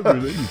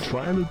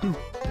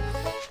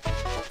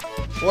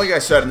 like I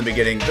said in the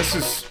beginning, this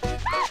is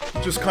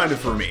just kind of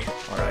for me,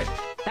 alright?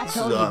 That's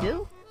This all is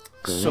you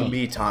do? some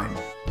me time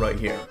right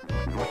here.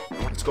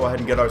 Let's go ahead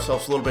and get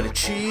ourselves a little bit of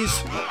cheese.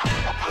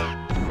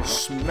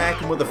 Smack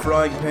him with a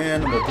frying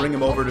pan, and we'll bring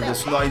him over to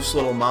this nice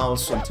little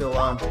mouse until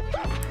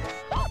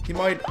he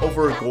might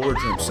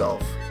overgorge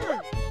himself,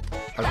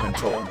 I've been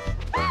told.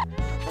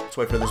 Let's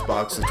wait for this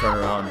box to turn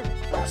around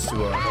just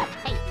to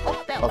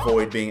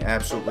avoid being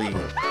absolutely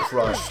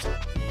crushed,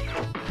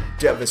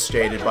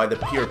 devastated by the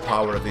pure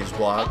power of these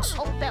blocks.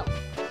 For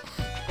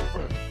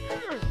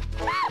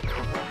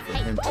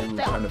him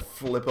to kind of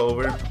flip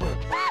over.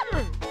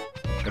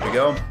 There we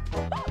go.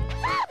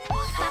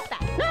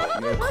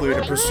 We are clear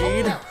to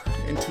proceed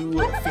and to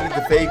feed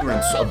the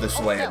vagrants of this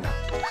land.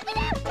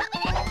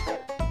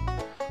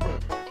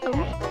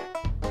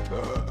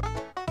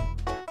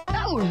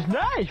 That was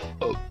nice.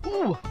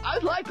 Ooh,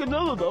 I'd like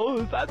another though,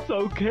 if that's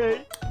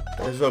okay.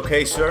 That is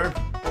okay, sir.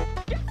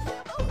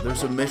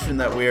 There's a mission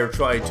that we are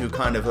trying to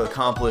kind of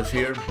accomplish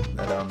here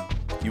that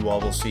you all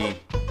will see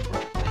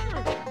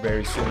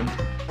very soon.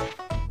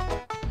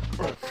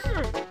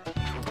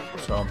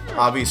 So,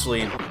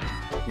 obviously,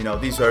 you know,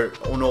 these are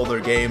an older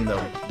game,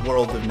 the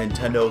world of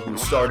Nintendo, who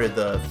started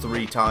the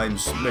 3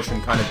 times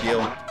mission kind of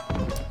deal.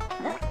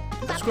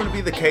 It's going to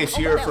be the case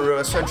here for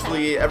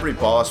essentially every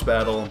boss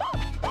battle,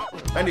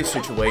 any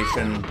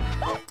situation.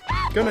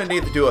 Gonna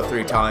need to do it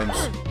 3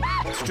 times.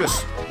 It's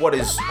just what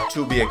is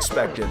to be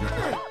expected.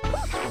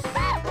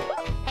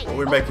 But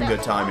we're making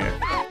good time here.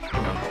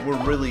 You know,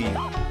 we're really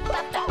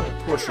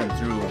pushing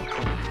through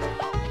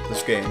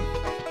this game.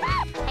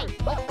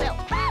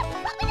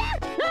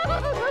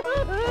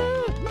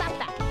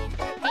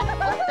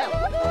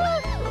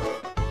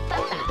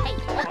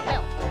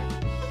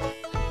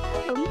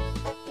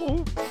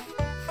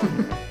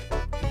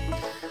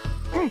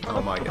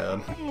 Oh my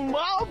god.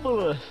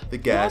 Marvelous. The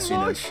gassiness. One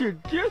more should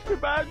just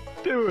about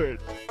do it.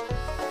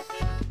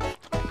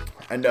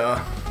 And, you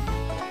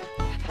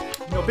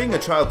know, being a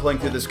child playing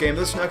through this game,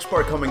 this next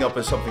part coming up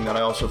is something that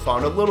I also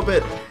found a little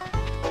bit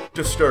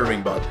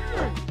disturbing, but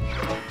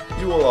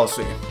you will all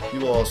see. You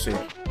will all see.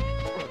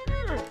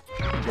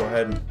 Go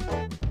ahead and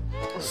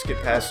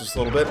skip past this a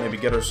little bit, maybe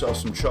get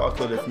ourselves some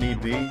chocolate if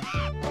need be.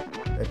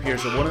 It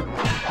appears it wouldn't.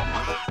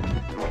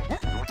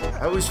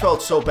 I always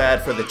felt so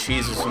bad for the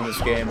cheeses in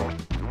this game.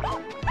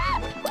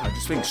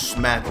 Just being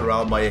smacked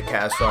around by a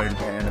cast iron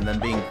pan and then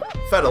being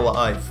fed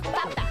alive,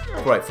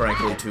 quite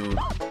frankly, to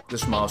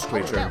this mouse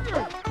creature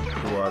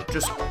who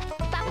just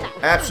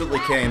absolutely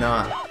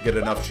cannot get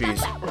enough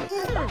cheese.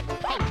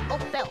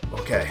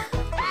 Okay,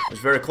 it's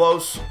very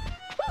close,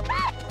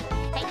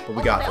 but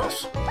we got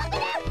this.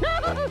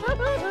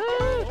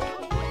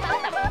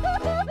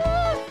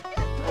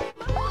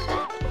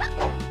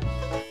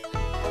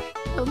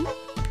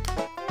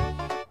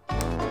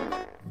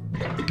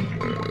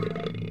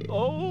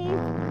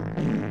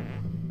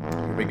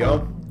 Here we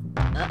go.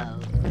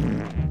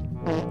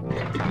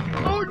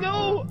 Oh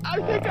no! I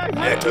think I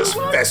Let us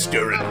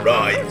fester and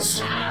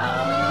rise.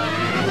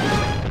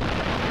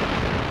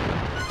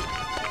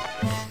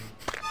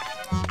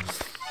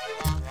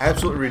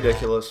 Absolutely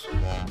ridiculous.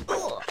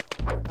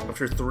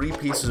 After 3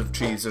 pieces of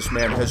cheese, this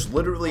man has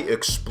literally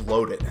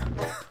exploded.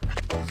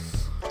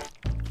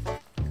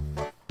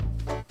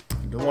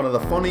 One of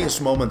the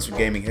funniest moments in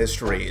gaming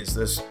history is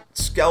this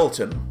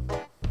skeleton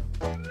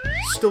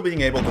still being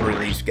able to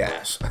release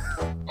gas.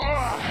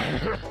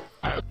 I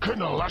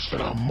couldn't have lasted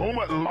a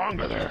moment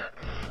longer there.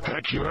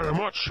 Thank you very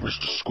much,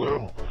 Mr.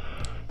 Squirrel.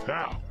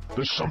 Now,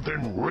 there's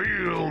something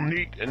real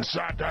neat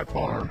inside that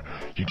barn.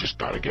 You just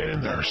gotta get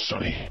in there,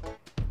 Sonny.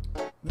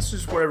 This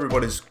is where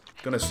everybody's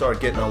gonna start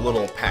getting a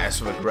little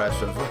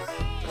passive-aggressive.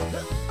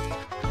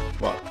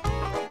 Well,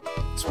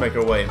 let's make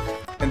our way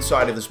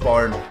inside of this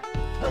barn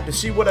to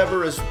see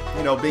whatever is,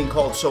 you know, being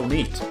called so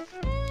neat.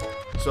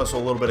 There's also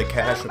a little bit of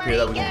cash up here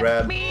that we can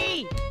grab.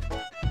 I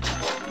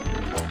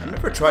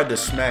never tried to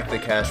smack the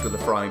cash with a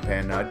frying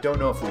pan. Now, I don't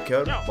know if we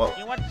could. Well,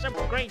 You want some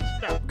great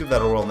stuff? we'll give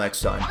that a whirl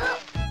next time.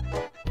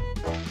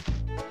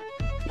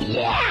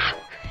 Yeah,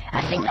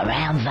 I think the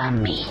round's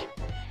on me.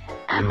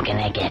 I'm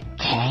gonna get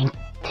tanked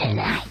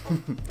tonight.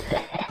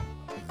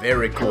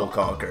 Very cool,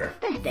 Conker.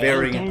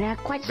 Very, They're not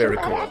quite so very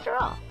bad cool. after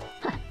all.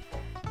 Huh.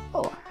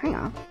 Oh, hang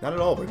on. Not at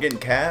all. We're getting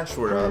cash.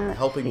 We're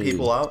helping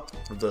people out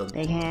with the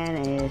Big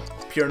hand is,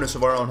 pureness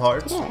of our own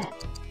hearts. yeah,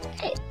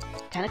 hey,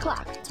 10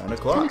 o'clock. 10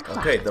 o'clock. 10 o'clock.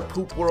 Okay, the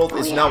poop world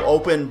is Oh, now yeah.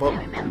 open, but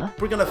I remember.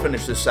 we're gonna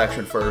finish this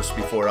section first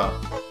before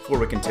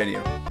we continue.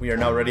 We are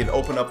now ready to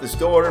open up this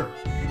door,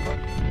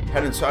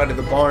 head inside of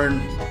the barn,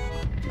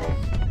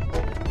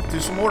 do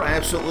some more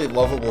absolutely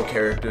lovable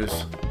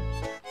characters.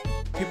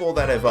 People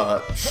that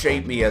have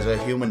shaped me as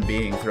a human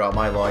being throughout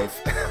my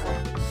life.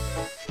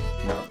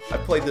 You know, I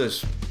played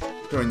this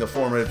during the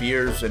formative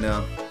years, and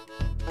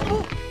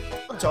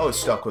it's always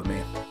stuck with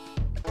me.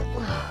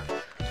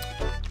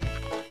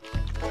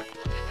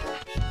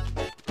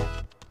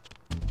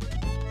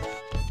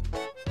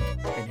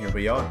 And here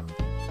we are.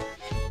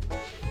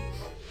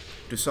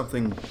 Do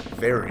something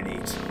very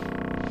neat.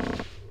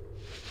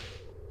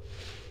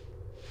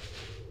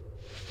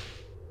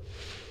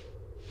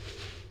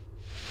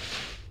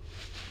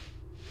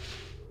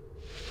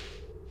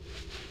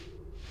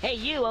 Hey,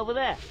 you over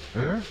there.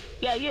 Huh?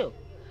 Yeah, you.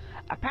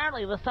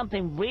 Apparently there's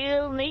something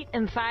real neat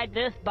inside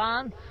this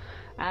barn.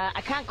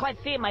 I can't quite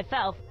see it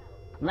myself.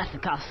 Unless,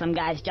 of course, some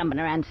guy's jumping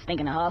around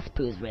stinking a horse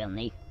poo's real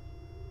neat.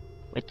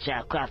 Which,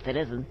 of course, it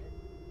isn't.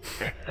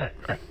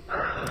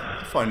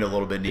 I find it a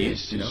little bit neat,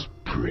 This you know? is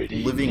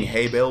pretty Living neat.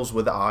 hay bales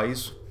with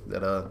eyes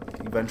that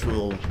eventually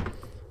will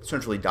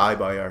essentially die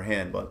by our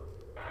hand, but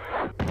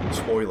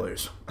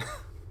spoilers.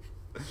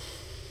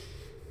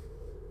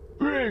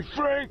 Hey,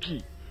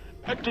 Frankie!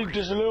 I think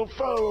there's a little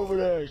fellow over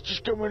there. He's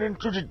just coming in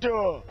through the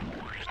door.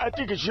 I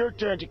think it's your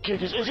turn to kick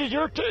his... Is it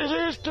your turn? Is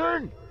it his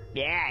turn?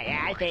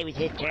 Yeah, I say it was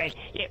his turn.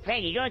 Yeah,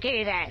 Frankie, go and kick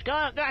his ass. Go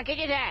on, kick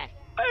his ass.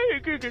 I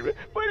ain't kicking it,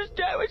 but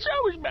it's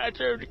always my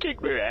turn to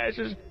kick their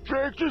asses.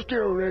 Frank, just get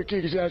over there and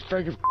kick his ass,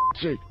 Frankie, for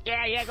sake.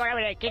 Yeah, go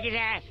over there, kick his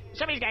ass.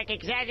 Somebody's gotta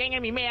kick his ass. It ain't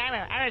gonna be me. I'm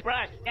a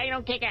boss. Now you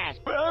don't kick ass.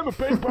 But I'm a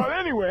paint pot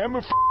anyway. I'm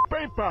a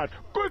paint pot.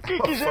 Go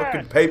kick his ass.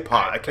 Fucking pay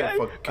pot. I can't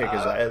fucking kick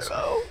his ass.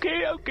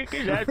 Okay, I'll kick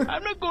his ass.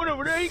 I'm not going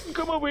over there. He can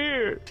come over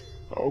here.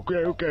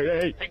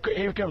 Okay. Hey,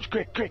 here he comes.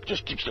 Quick.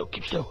 Just keep still.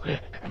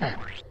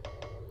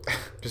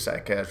 Just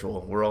that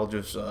casual. We're all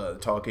just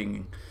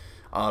talking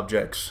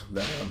objects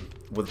that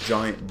with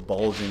giant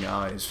bulging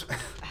eyes.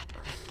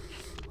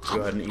 Let's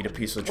go ahead and eat a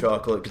piece of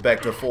chocolate, get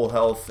back to full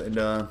health, and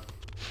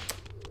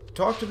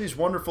talk to these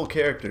wonderful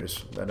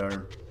characters that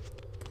are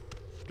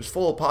just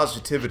full of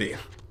positivity.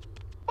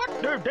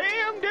 What the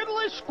damn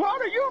diddly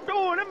squat are you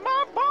doing in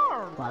my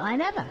barn? Well, I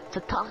never. It's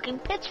a talking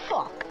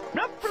pitchfork.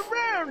 Not from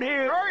around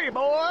here, are you,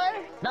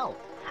 boy? No,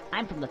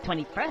 I'm from the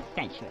 21st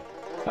century.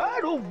 I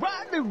don't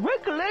rightly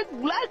recollect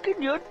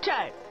liking your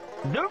type.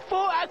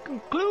 Therefore, I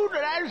conclude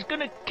that I was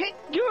gonna kick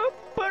your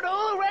butt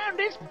all around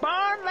this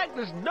barn like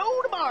there's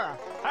no tomorrow.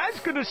 I was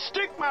gonna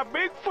stick my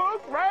big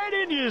fork right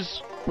in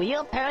yours. Were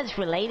your parents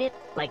related,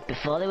 like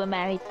before they were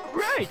married?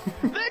 Right,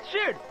 that's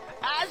it.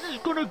 I was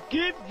gonna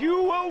give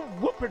you a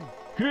whooping.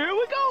 Here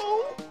we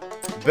go.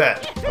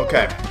 Bet.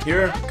 Okay,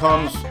 here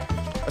comes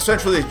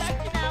essentially,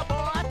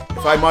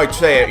 if I might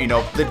say it, you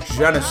know, the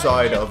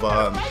genocide of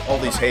all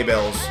these hay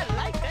bales.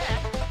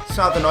 It's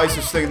not the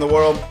nicest thing in the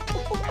world.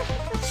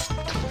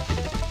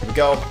 Here we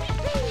go.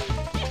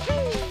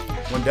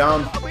 One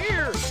down. Come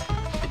here.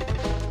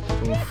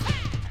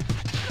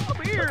 Oof.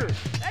 Come here.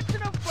 That's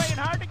enough playing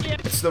hard to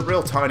get. It's the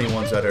real tiny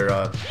ones that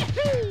are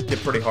get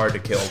pretty hard to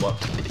kill, but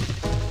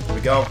here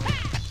we go.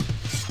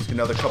 Let's get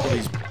another couple of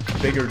these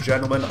bigger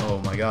gentlemen. Oh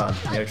my god,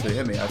 he actually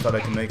hit me. I thought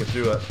I could make it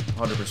through it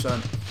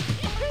 100%.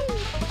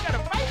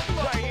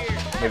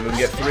 Maybe we can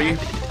get 3.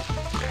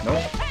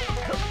 Nope.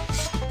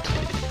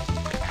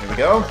 Here we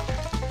go.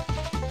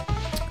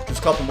 Just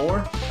a couple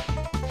more.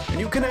 And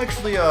you can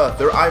actually,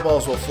 their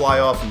eyeballs will fly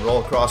off and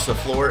roll across the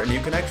floor, and you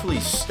can actually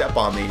step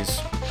on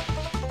these.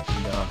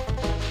 And,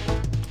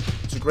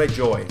 it's a great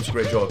joy. It's a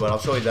great joy, but I'll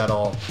show you that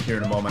all here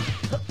in a moment.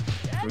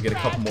 We get a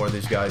couple more of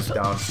these guys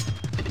down.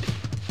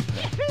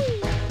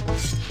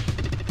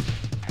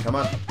 Come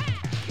on.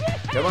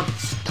 Come on.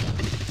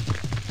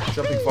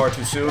 Jumping far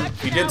too soon.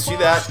 If you didn't see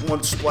that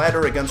one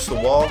splatter against the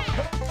wall,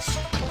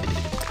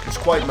 it's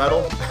quite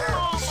metal.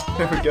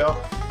 There we go.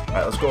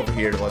 Alright, let's go over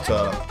here. Let's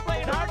go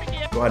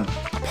ahead and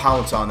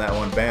pounce on that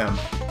one. Bam.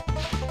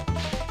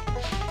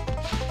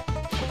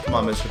 Come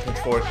on, Mr.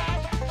 Pitchfork.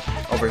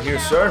 Over here,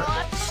 sir.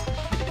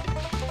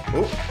 Ooh.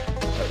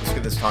 Alright, let's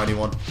get this tiny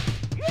one.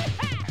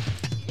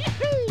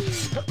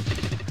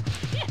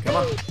 Come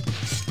on.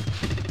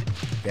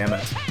 Damn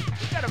it.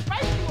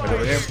 Right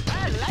over here.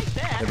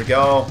 There we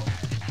go.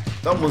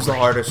 That one was the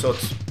hardest, so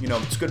it's, you know,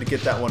 it's good to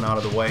get that one out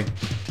of the way.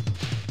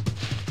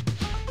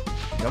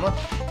 Come on. I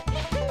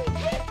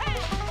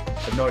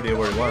have no idea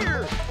where he went.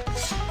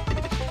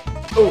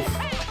 Oof.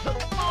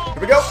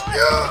 Here we go.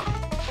 Yeah.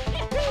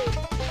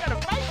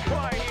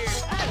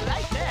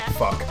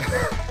 Fuck.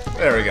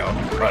 There we go.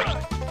 Right.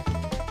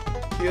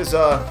 He is,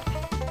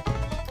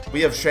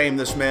 we have shamed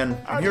this man.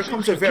 And here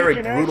comes a very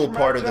brutal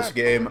part of this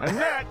game. And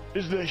that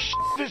is the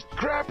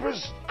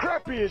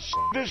crappiest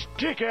this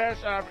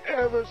kick-ass I've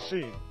ever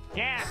seen.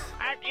 Yeah,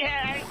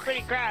 that's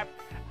pretty crap.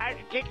 As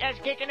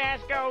kicking ass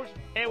goes,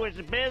 it was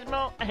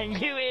abysmal,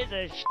 and you is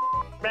a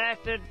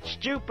bastard,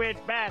 stupid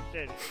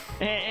bastard.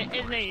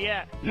 Isn't he?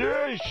 Yeah.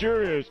 Yeah, he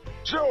sure is.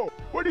 So,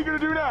 what are you gonna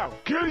do now?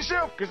 Kill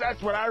yourself? Because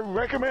that's what I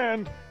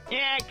recommend.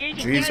 Yeah, you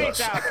should Jesus. kill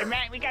yourself. And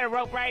Matt, we got a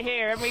rope right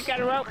here. We got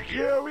a rope.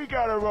 Yeah, we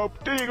got a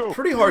rope. There you go.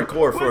 Pretty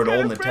hardcore for an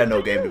old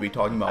Nintendo game to be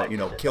talking about, you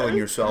know, killing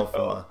yourself.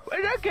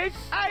 In that case,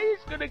 I is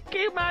gonna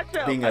kill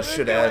myself. Being a I'm gonna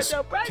shit kill ass,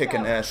 myself right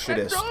kicking now. ass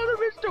shitist. That's all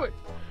there is to it.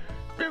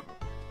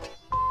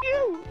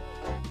 You.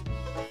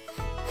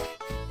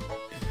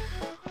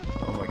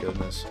 Oh my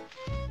goodness.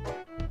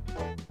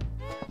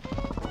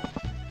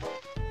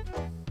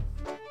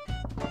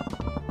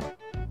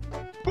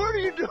 What are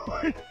you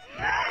doing?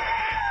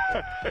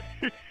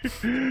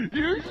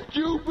 You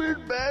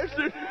stupid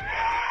bastard.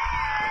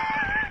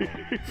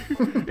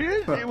 He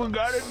hasn't even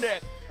got a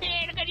neck.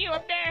 Yeah, look at you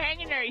up there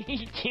hanging there.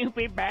 You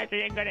stupid bastard.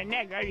 You ain't got a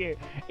neck, are you?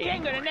 He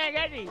ain't got a neck,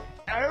 has he?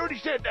 I already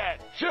said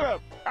that. Shut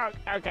up. Oh,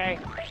 okay.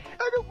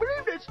 I don't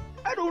believe this.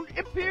 I don't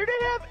appear to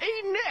have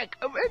a neck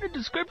of any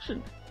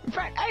description. In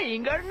fact, I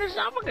ain't got an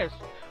esophagus.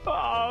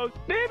 Oh,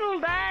 diddle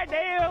die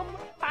damn.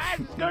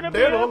 I'm gonna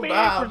be up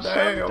here for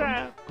some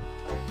time.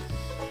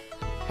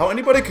 How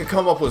anybody could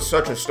come up with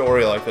such a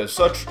story like this,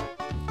 such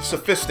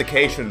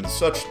sophistication,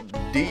 such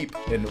deep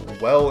and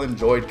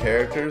well-enjoyed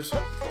characters,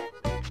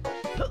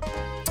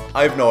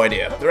 I have no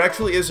idea. There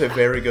actually is a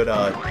very good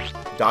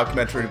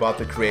documentary about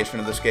the creation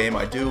of this game.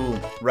 I do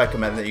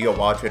recommend that you go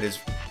watch it. It's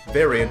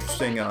very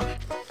interesting. We're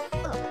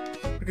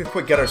gonna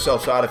quick get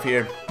ourselves out of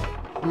here.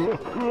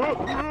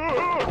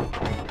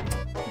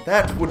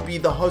 That would be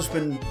the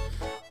husband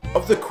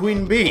of the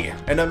queen bee,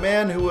 and a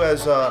man who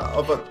has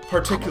of a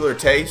particular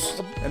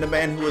taste, and a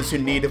man who is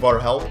in need of our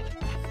help,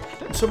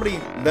 and somebody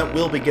that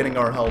will be getting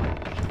our help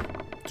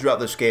throughout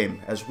this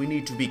game, as we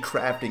need to be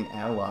crafting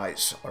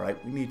allies. All right,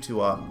 we need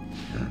to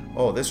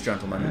oh, this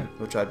gentleman,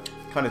 which I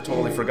kind of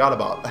totally forgot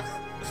about.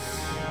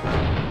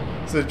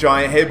 It's a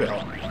giant hay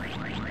bale.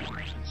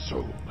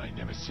 So my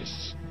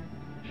nemesis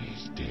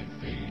is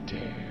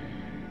defeated.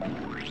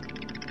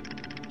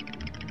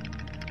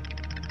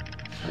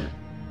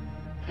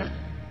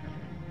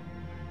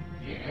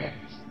 Yes,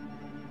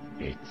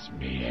 it's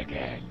me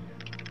again.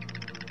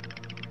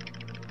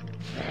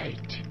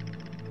 Right,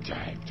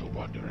 time to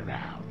wander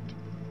around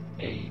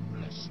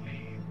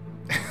aimlessly.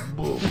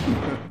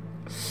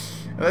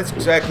 That's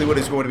exactly what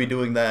he's going to be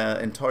doing the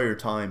entire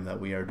time that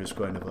we are just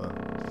going to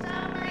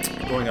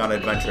going on an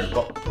adventure.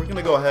 But we're going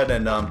to go ahead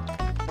and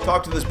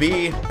talk to this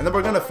bee, and then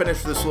we're going to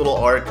finish this little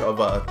arc of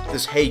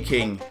this hay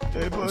king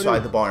inside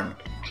the barn.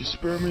 Just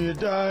spare me a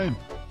dime.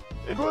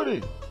 Hey,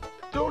 buddy,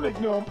 don't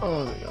ignore me.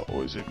 Oh, they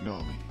always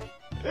ignore me.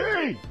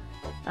 Hey!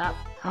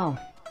 Oh.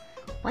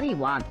 What do you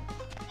want?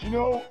 You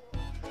know,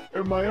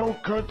 in my own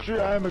country,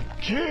 I'm a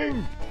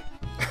king.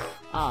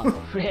 Oh,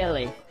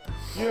 really?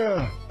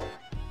 Yeah.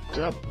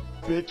 That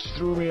bitch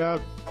threw me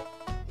out.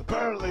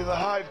 Apparently, the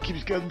hive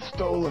keeps getting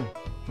stolen.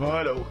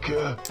 I don't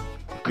care.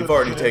 You've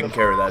already taken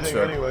care of that,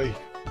 sir. Anyway,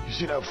 you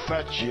see how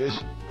fat she is?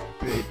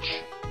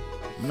 Bitch.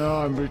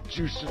 Now I'm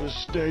reduced to the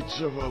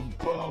states of a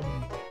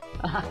bum.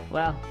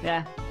 Well,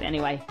 yeah,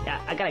 anyway,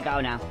 yeah, I gotta go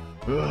now.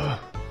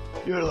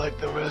 You're like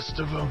the rest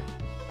of them.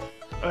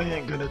 I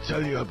ain't gonna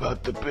tell you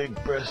about the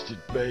big-breasted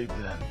babe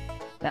then.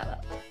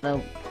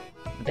 The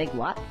big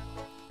what?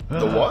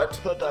 The what?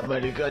 Thought that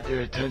might have got your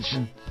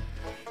attention.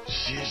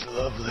 She's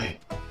lovely.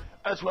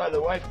 That's why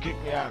the wife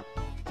kicked me out.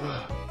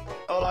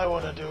 All I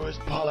want to do is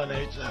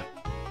pollinate her.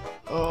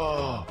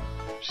 Oh,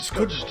 she's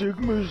got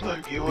stigmas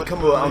like you would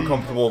become an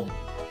uncomfortable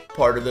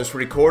part of this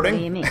recording. What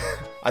do you mean?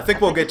 I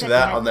think we'll get to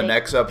that on the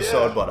next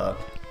episode, Yeah. but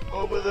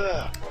over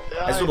there.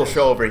 this little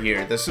show over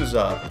here, this is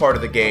part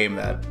of the game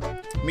that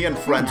me and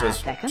friends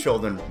as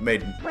children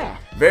made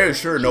very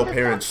sure no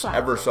parents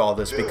ever saw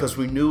this, because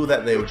we knew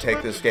that they would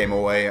take this game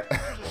away.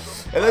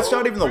 And that's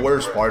not even the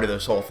worst part of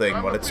this whole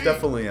thing, but it's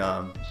definitely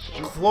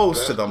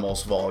close to the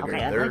most vulgar.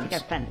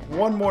 There's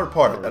one more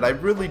part that I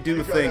really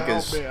do think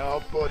is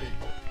a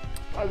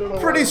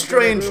pretty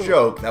strange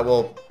joke that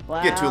we'll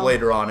get to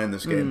later on in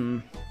this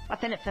game.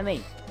 What's in it for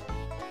me?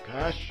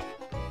 Cash?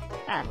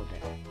 That'll do.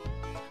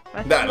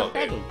 That'll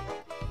do.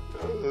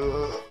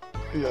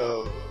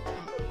 Yeah.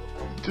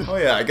 Oh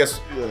yeah, I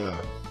guess Yeah.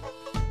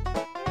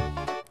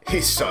 he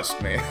sussed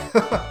me.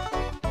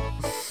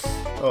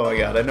 Oh my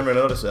god, I never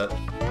noticed that.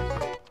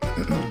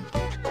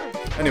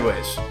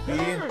 Anyways, we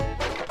need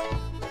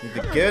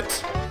to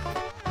get...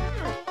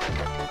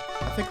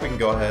 I think we can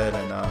go ahead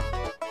and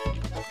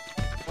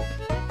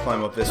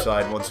climb up this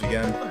side once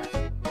again.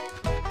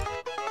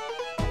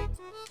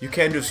 You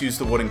can just use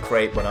the wooden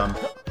crate, but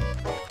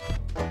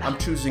I'm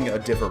choosing a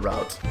different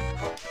route.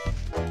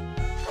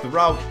 The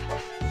route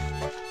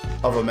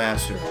of a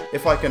master,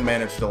 if I can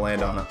manage to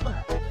land on it.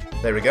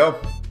 There we go.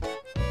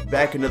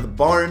 Back into the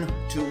barn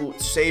to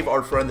save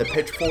our friend the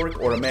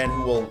pitchfork, or a man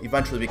who will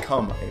eventually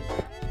become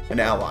an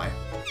ally.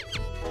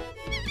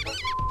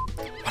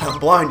 But I'm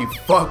blind, you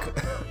fuck!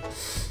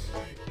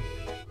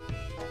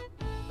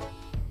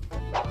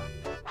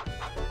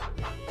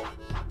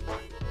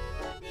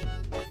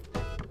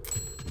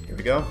 Here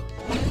we go.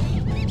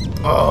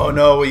 Oh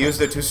no, we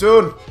used it too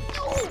soon!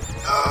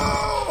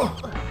 Oh!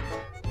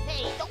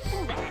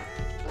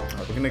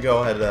 We're gonna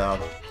go ahead and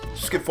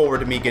skip forward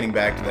to me getting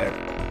back to there.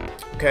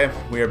 Okay,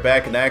 we are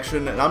back in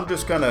action, and I'm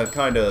just gonna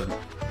kind of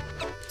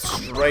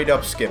straight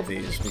up skip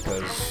these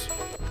because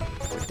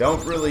we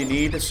don't really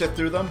need to sit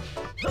through them.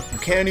 You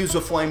can use a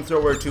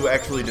flamethrower to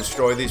actually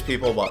destroy these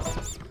people, but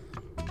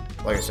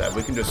like I said,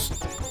 we can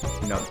just,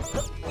 you know,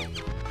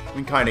 we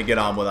can kind of get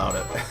on without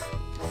it.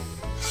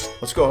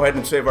 Let's go ahead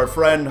and save our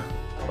friend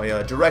by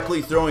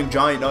directly throwing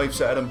giant knives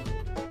at him.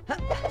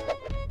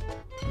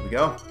 Here we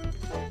go.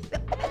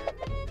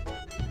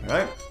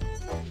 Alright.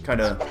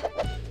 Kind of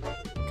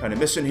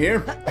missing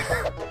here.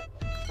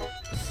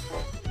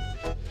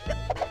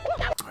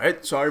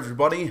 Alright, sorry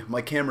everybody,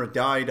 my camera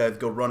died. I have to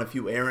go run a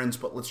few errands,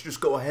 but let's just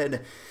go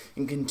ahead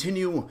and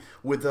continue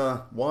with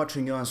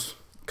watching us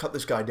cut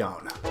this guy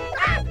down.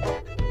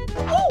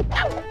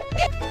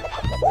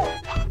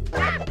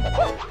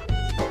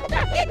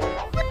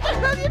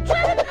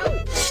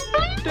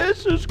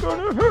 This is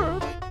gonna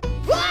hurt.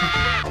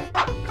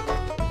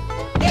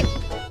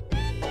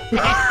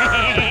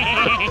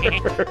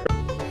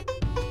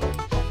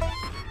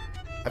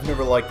 I've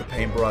never liked the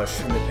paintbrush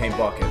and the paint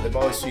bucket. They've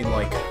always seemed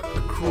like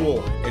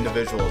cruel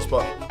individuals,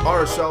 but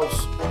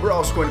ourselves, we're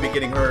also going to be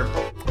getting hurt,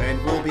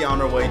 and we'll be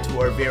on our way to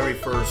our very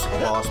first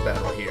boss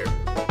battle here.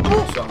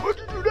 So,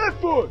 What'd you do that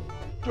for?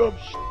 Dumb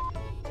shit.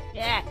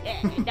 Yeah,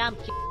 dumb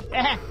shit.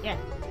 Yeah.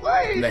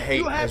 Why the is hate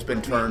you have has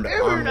been to turned be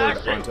every onward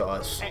night? onto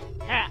us.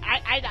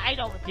 I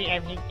don't see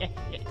everything.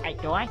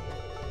 Do I?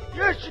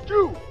 Yes, you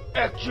do,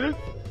 actually.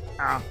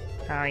 Oh,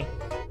 sorry.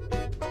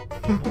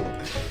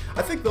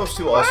 I think those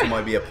two also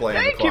might be a play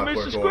on the Thank you,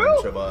 Clockwork Mr. Orange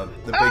Squirrel. of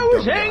the big I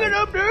was dumb hanging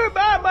guy. up there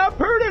by my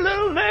pretty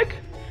little neck.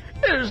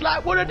 It was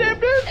like one of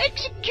them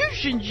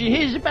executions you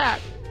hears about.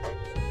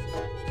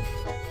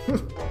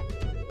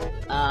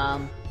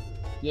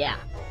 Yeah.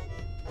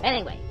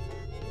 Anyway,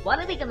 what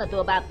are we gonna do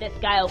about this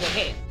guy over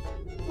here?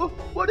 Well,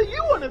 what do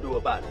you want to do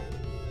about it?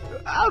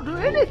 I'll do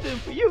anything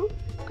for you,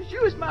 because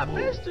you is my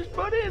bestest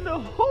buddy in the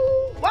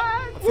whole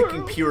wide I'm world.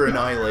 thinking pure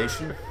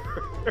annihilation.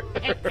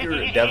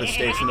 Pure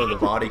devastation of the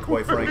body,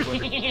 quite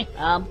frankly.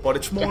 But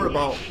it's more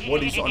about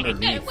what is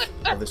underneath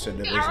of this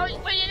individual. What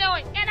are you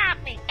doing? Get off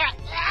me!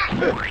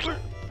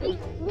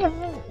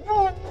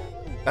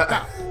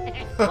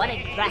 What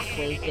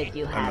exactly did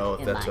you I don't have know if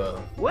in that's mind?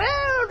 a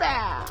Well,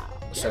 now,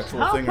 just sexual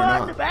hop thing or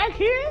on the not. back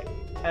here,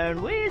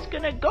 and we's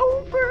gonna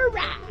go for a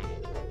ride.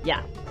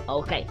 Yeah,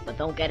 okay, but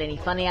don't get any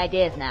funny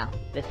ideas now.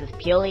 This is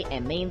purely a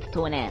means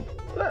to an end.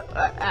 Well,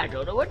 I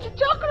don't know what you're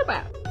talking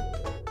about.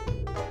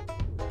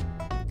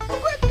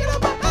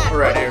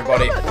 Alright,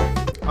 everybody.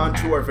 On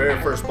to our very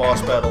first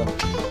boss battle.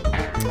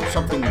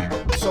 Something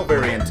so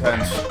very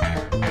intense.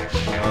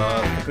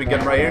 Think we get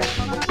him right here?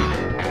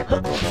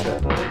 Oh,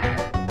 shit.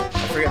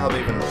 I forget how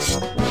they even... Okay.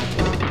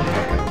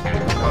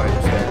 Alright,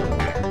 just there.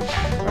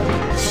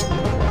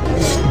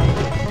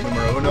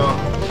 Numero uno.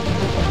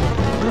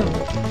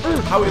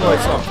 How he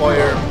lights on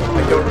fire,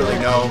 I don't really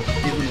know.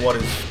 Even what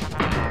is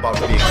about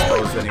to be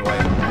exposed anyway.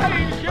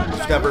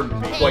 It's never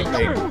quite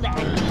made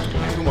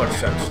too much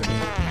sense to me.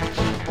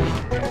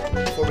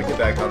 Before we get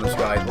back on this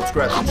guy, let's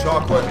grab some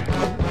chocolate.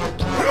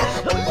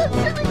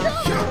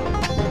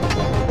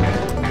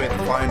 We have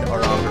to find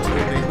our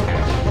opportunity.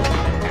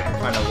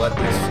 Kind of let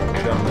this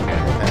gentleman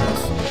pass.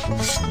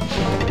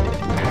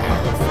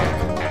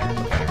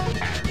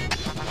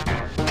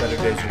 Better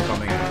days are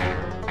coming.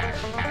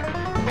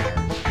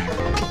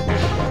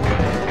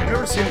 I've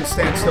never seen him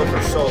stand still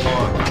for so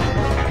long.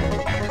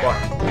 But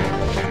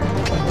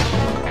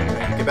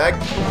get back.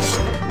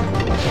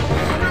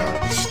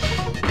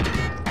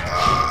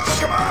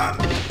 Come on!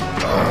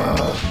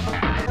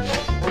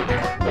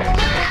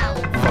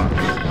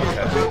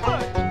 Okay.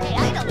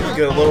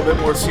 Get a little bit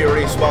more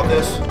serious about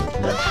this.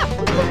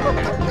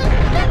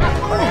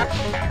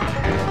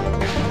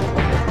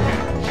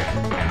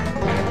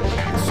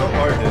 It's so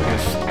hard to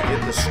just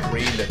get the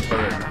screen to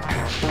turn.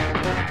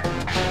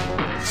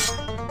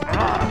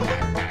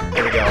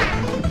 There we go.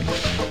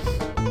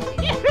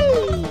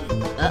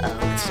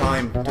 It's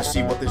time to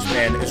see what this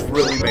man is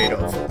really made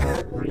of.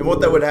 And what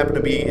that would happen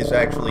to be is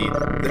actually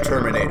the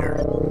Terminator.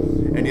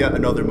 And yet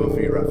another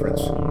movie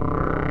reference.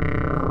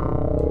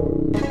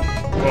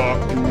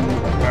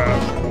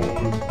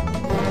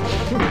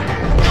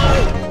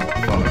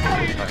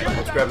 Alright,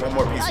 let's grab one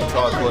more piece of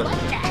chocolate.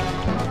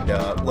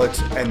 And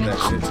let's end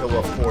this until,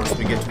 of course,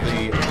 we get to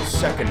the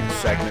second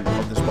segment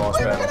of this boss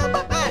battle.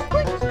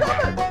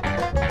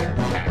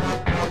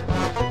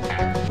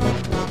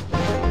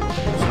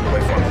 Just need to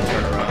wait for him to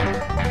turn around.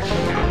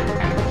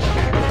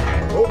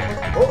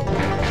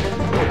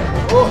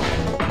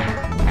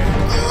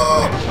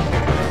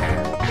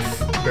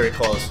 Very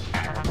close.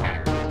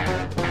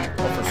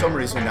 Oh, for some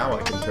reason now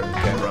I can turn the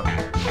camera.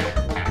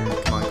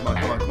 Come on, come on,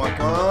 come on, come on,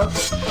 come on.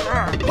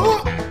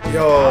 Oh!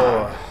 Yo!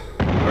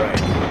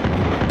 Alright.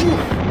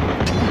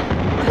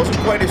 Wasn't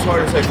quite as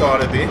hard as I thought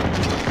it'd be.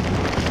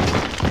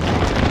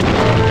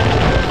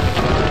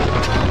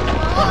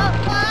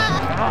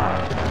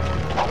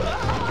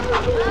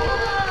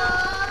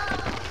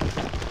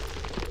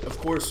 Of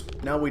course,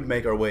 now we'd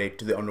make our way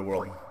to the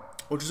underworld,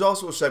 which is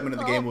also a segment of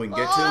the game we can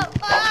get to.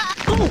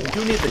 We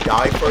do need to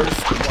die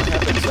first, and what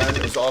happens then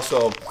is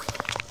also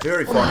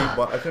very funny,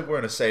 but I think we're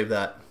going to save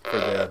that for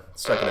the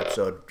second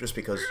episode, just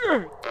because I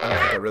don't think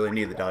I really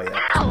need to die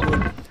yet. So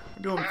we're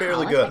doing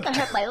fairly good. I think I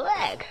hurt my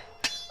leg.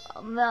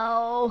 Oh,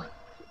 no.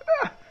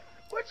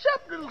 What's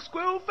up, little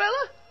squirrel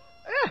fella?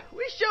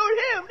 We showed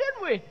him,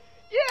 didn't we?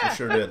 Yeah, We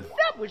sure did.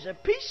 That was a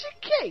piece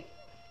of cake.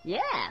 Yeah,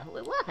 it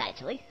was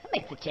actually. That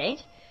makes a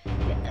change.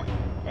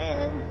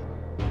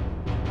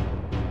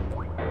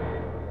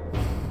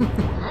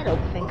 I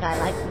don't think I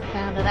like the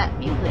sound of that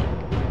music.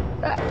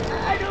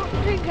 I don't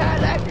think I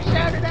like the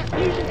sound of that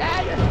music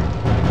either.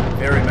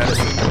 Very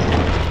menacing.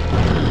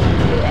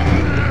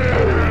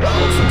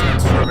 Most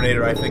intense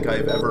Terminator I think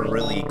I've ever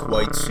really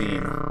quite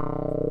seen.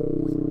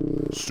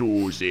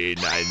 Susie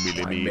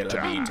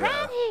 9mm.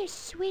 Right here,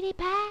 sweetie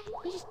pie.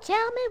 You just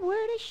tell me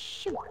where to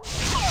shoot.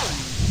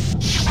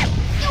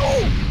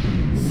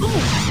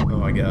 Oh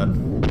my god.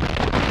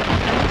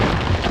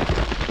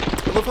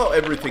 It love how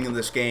everything in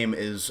this game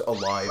is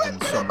alive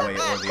in some way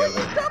or the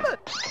other.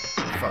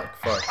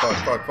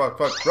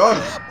 Fuck. Run!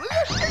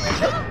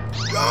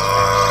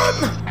 Run!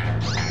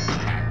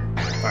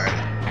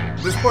 Alright.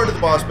 This part of the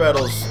boss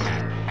battle's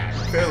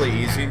fairly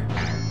easy.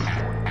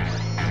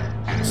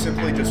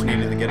 Simply just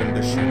needed to get him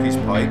to shoot these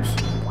pipes,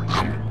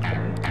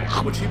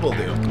 which he will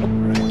do.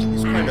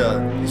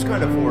 He's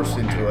kind of forced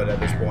into it at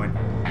this point.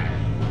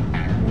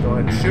 Go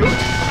ahead and shoot.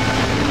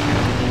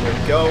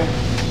 There we go.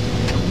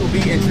 We'll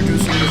be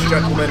introducing this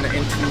gentleman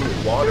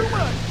into water.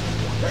 But,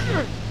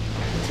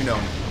 you know,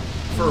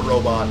 for a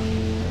robot,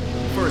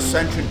 for a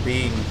sentient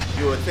being,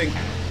 you would think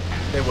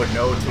they would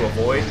know to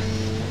avoid.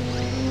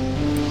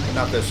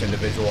 Not this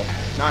individual.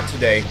 Not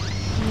today.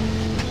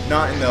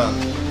 Not in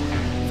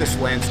this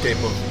landscape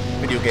of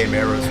video game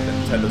eras of the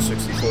Nintendo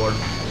 64.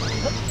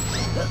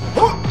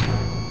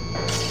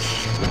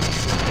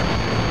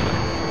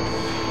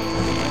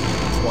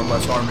 Just one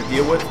less arm to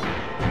deal with.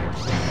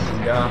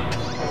 And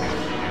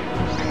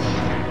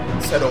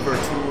let's head over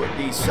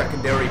to the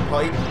secondary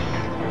pipe.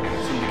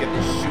 Seem to get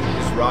to shoot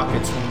his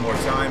rockets one more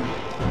time.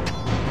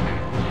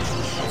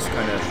 Just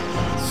kind of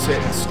sit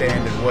and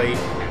stand and wait.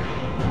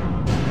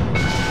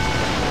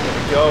 There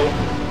we go.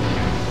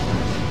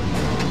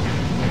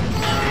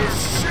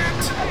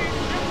 Shit!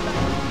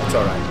 It's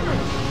alright.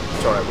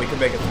 It's alright, we can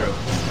make it through.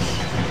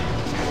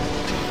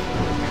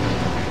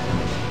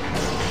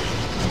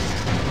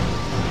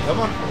 Come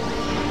on.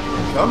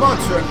 Come on,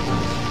 sir.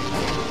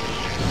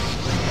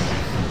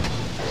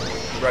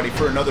 Ready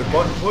for another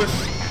button push?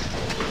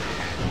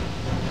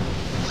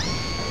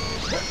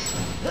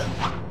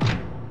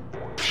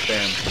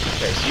 Bam.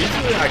 Okay,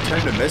 usually I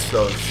tend to miss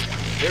those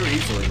very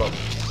easily, but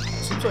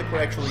it seems like we're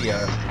actually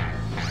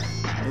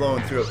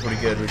blowing through it pretty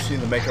good. We're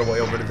seeing to make our way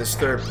over to this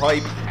third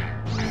pipe.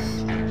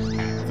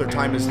 Third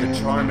time is the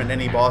charm in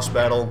any boss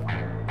battle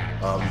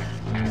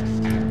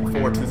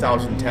before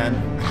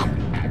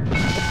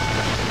 2010.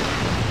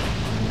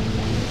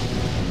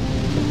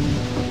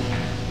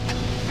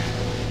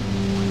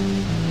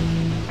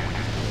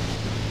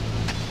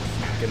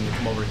 Get him to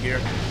come over here.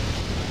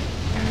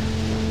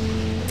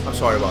 I'm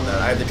sorry about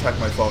that. I had to check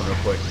my phone real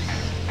quick.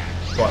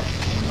 But,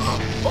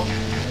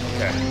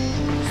 okay.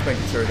 Just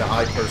making sure that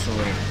I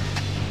personally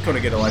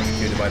couldn't get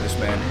electrocuted by this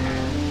man.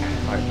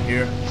 Alright,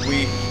 here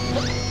we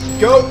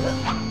go!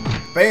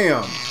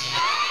 Bam!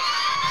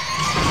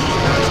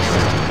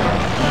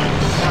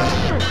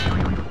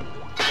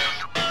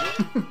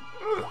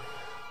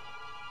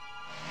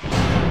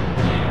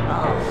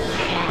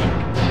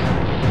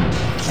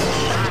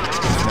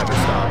 This never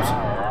stops.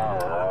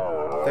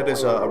 That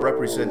is a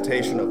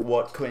representation of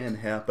what can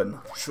happen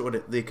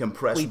should the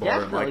compressed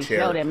bar in my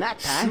chair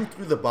shoot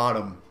through the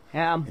bottom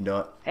and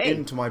hey,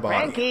 into my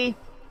body.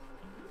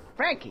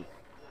 Frankie,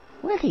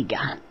 where's he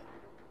gone?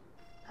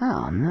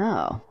 Oh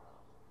no.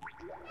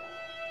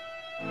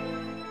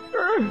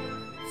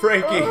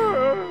 Frankie,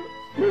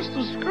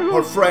 Mr. Screw.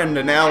 our friend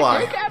and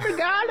ally,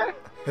 I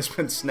has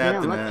been You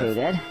snapped don't in look too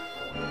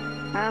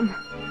half.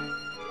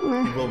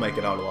 good. He will make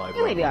it out alive.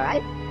 You may be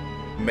alright.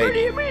 What do Maybe.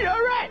 you mean,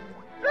 all right?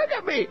 Look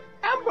at me.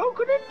 I'm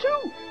broken in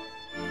two.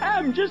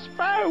 I'm just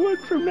firewood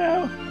from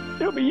now.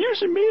 They'll be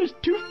using me as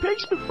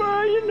toothpicks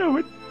before you know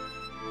it.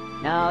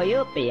 No,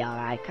 you'll be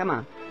alright. Come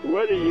on.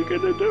 What are you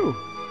gonna do?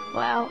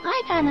 Well,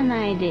 I got an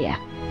idea.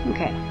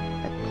 Okay,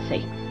 let's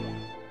see.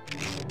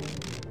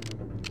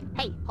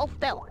 Hey, hold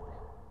still.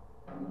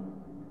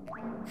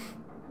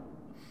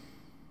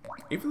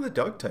 Even the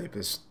duct tape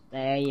is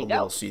There you a go.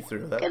 little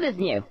see-through. Good That as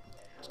new.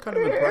 it's kind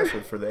of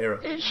impressive for the era.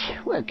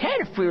 Well,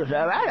 kind of feels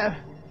all right.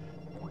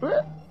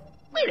 Well,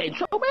 it ain't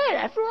so bad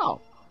after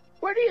all.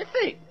 What do you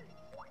think?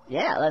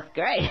 Yeah, looks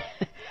great.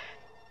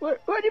 What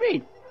do you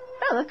mean?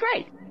 Oh, looks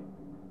great.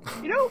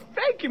 You know,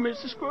 thank you,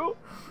 Mr. Squirrel.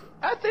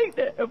 I think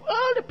that of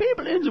all the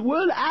people in the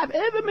world I've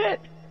ever met,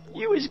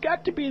 you has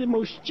got to be the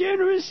most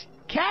generous,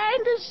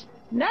 kindest,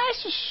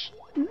 nicest,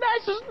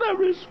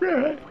 loveliest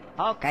guy.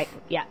 Okay,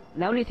 yeah,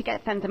 no need to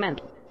get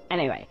sentimental.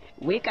 Anyway,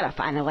 we gotta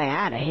find a way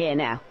out of here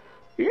now.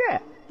 Yeah,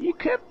 you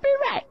could be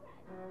right.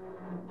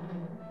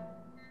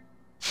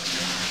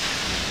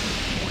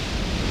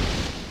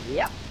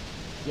 Yep.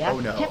 Yep, Oh,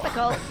 no.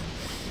 typical.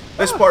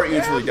 This part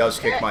usually does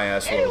kick my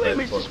ass a little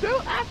Anyway, bit, Mr. but Squirrel,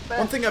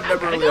 one thing I've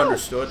never really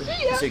understood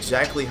is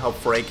exactly how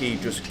Frankie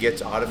just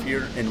gets out of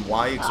here and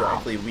why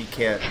exactly we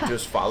can't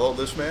just follow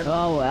this man.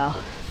 Oh well,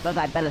 suppose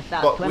I better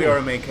start But swimming. we are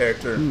a main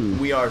character.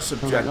 We are Look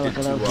subjected at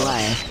those to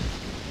lions.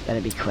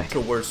 Better be quick.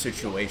 worse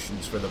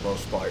situations for the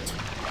most part.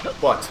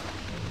 But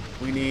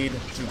we need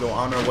to go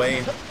on our way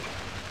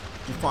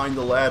to find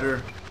the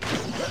ladder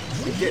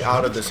and get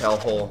out of this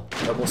hellhole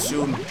that will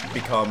soon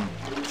become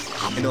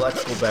an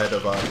electrical bed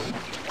of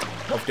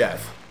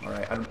death.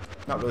 Alright, I'm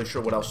not really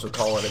sure what else to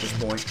call it at this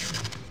point.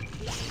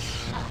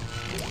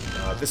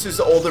 This is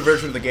the older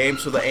version of the game,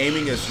 so the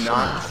aiming is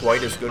not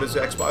quite as good as the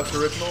Xbox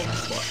original,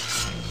 but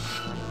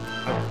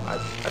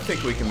I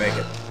think we can make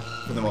it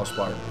for the most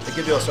part. They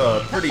give us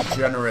a pretty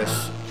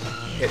generous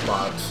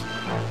hitbox.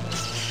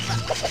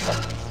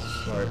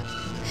 Start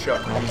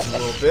shucking these a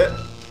little bit.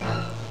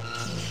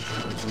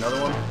 There's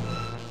another one.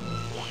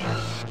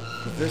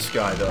 With this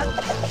guy, though,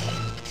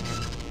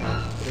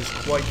 it is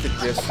quite the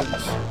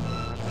distance.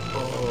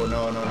 Oh,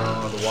 no, no,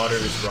 no. The water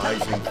is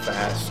rising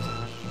fast.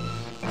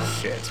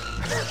 Shit.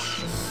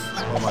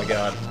 Oh, my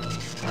God.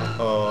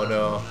 Oh,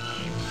 no.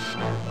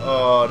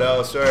 Oh,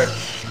 no, sir.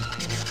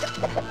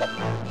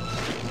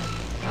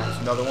 There's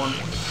another one.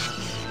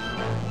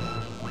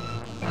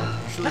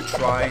 Usually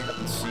try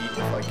and see if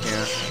I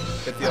can't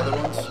hit the other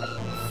ones.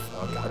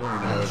 Fuck, I don't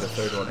even know where the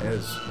third one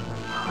is.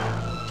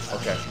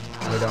 Okay,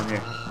 go down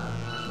here.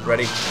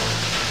 Ready?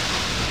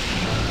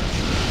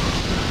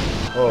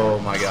 Oh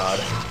my god.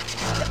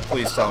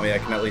 Please tell me I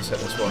can at least hit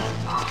this one.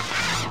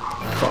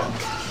 Fuck.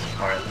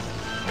 Alright.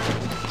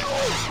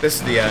 This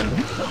is the end.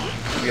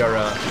 We are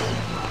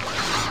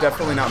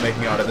definitely not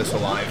making out of this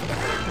alive.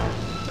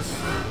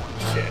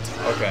 Shit.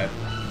 Okay.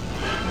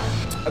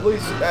 At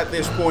least at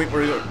this point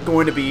we're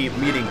going to be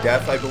meeting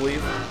death, I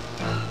believe.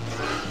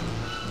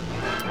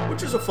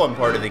 Which is a fun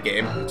part of the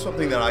game. It's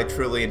something that I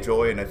truly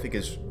enjoy and I think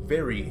is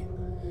very,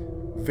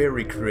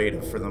 very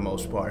creative for the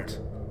most part.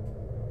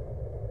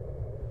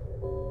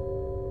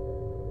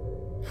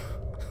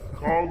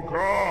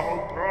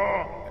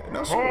 Conker! And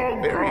also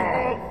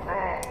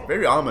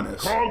very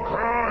ominous.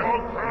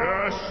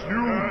 Conker! Yes,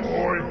 you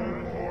boy!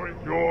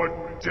 You're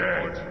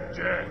dead.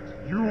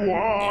 You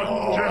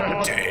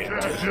are dead.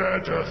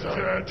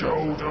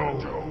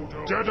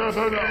 Deader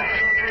than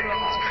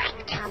I.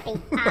 Can't be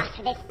asked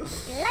for this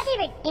bloody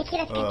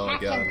ridiculous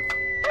contraption.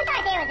 Whose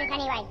idea was this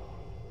anyway?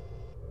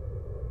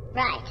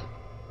 Right.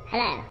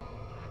 Hello.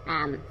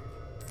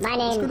 My I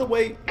was name's gonna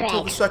wait until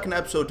the Greg, second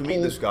episode to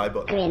meet this guy,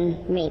 but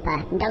Grim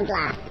Reaper. Don't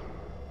laugh.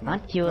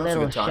 Aren't you a That's a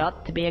little good time.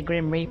 shot to be a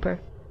Grim Reaper?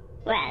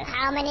 Well,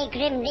 how many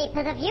Grim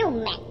Reapers have you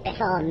met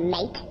before,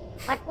 mate?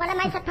 What am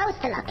I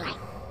supposed to look like?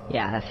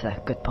 Yeah, that's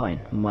a good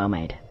point. Well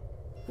made.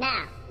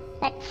 Now,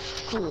 let's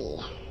see.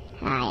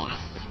 Ah, yes.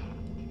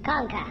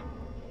 Conker.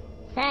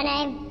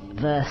 Surname?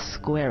 The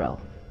squirrel.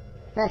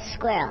 The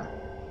squirrel.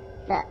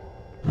 The...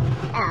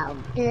 Oh,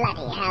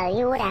 bloody hell,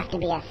 you would have to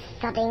be a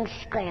sodding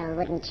squirrel,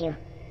 wouldn't you?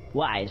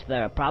 Why, is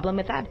there a problem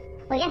with that?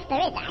 Well, yes, there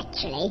is,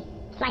 actually.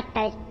 It's like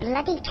those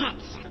bloody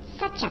cats.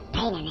 Such a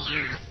pain in the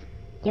ass.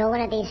 You're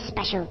one of these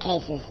special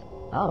cases.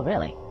 Oh,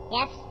 really?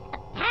 Yes,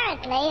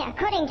 apparently,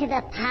 according to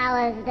the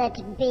powers that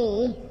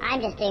be,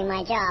 I'm just doing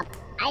my job.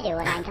 I do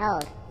what I'm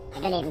told. I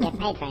don't even get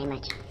paid very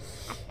much.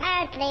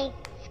 Apparently,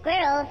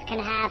 squirrels can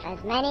have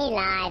as many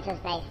lives as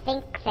they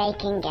think they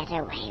can get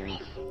away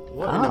with.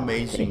 what an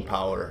amazing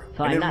power.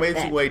 So and I'm an not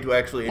amazing dead. way to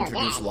actually Not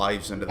introduce dead.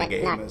 lives into the But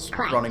game not is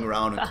quite. running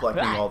around and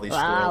collecting all these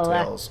squirrel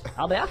Well, tails.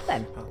 I'll be off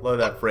then. Love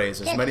that phrase.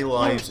 As many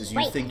lives as you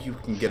Wait, think you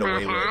can get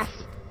away smartass.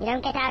 with. You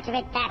don't get out of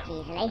it that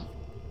easily.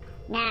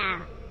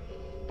 Now,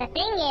 the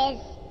thing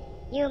is,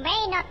 you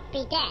may not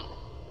be dead,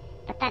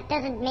 but that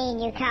doesn't mean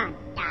you can't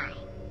die.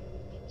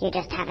 You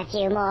just have a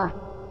few more,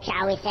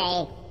 shall we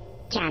say,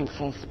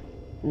 chances.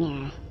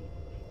 Yeah.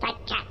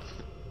 Like cats.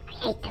 I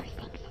hate those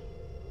things.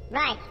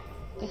 Right.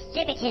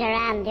 Distributed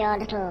around your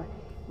little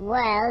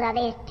world are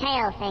these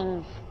tail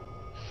things.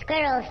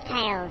 Squirrel's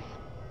tails.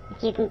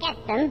 If you can get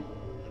them,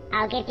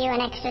 I'll give you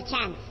an extra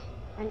chance.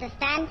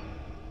 Understand?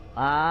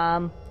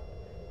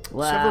 It's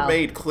never Well,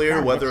 made clear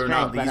sounds whether or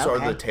not strange, these but are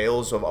okay. the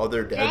tails of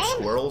other dead Strange?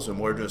 squirrels and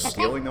we're just But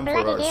stealing them that's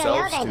for bloody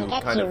ourselves deal, to then,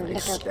 get kind you, of little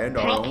extend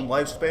our prick. own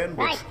lifespan,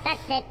 which Right,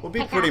 that's it. will be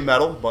Pick pretty up.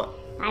 metal, but,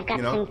 I've got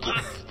you know, some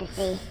cats to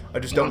see. I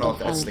just don't know if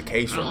Bloody that's the things.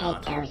 case or I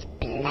not. hate those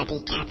bloody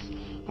cats.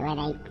 The way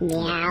they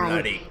meow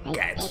Bloody and they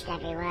cats. piss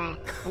everywhere.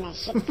 And their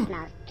shit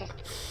smells just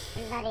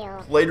bloody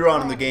awful. Later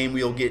on in the game,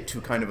 we'll get to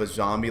kind of a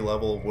zombie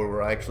level where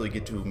we'll actually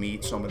get to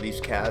meet some of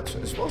these cats,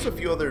 as well as a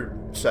few other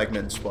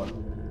segments, but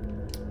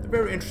they're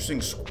very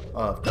interesting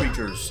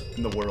creatures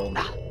in the world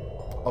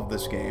of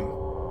this game.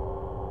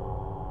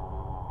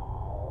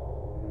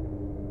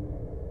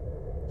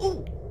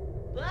 Ooh.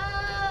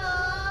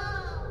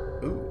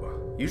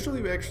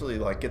 Usually we actually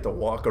get to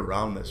walk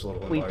around this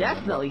little We environment,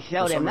 definitely but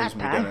showed for some him that reason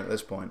we time. didn't at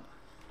this point.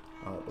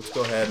 Let's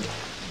go ahead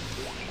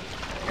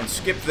and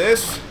skip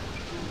this.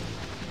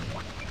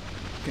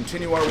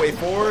 Continue our way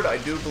forward. I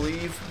do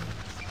believe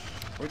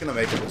we're going to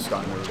make it this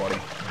time, everybody.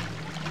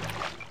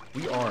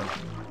 We are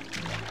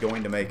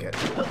going to make it.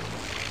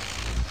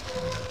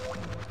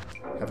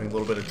 Having a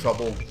little bit of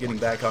trouble getting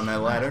back on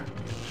that ladder.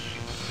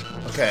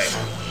 Okay,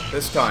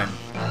 this time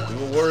we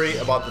will worry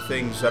about the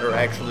things that are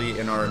actually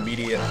in our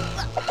immediate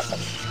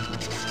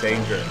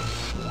danger.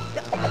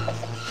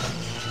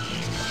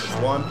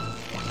 There's one.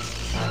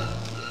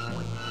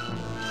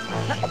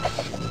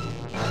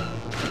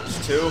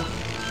 There's two.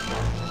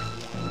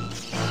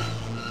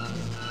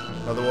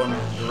 Another one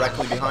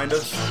directly behind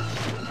us.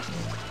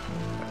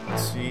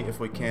 Let's see if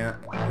we can't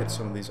hit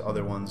some of these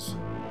other ones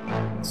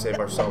and save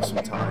ourselves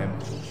some time.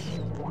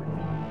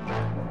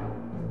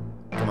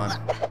 Come on.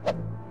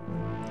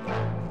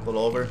 A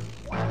little over.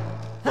 A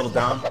little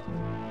down.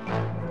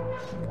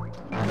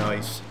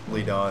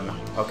 Nicely done.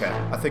 Okay,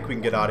 I think we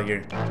can get out of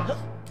here.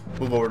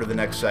 Move over to the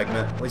next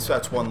segment. At least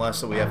that's one less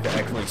that we have to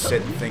actually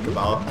sit and think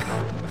about.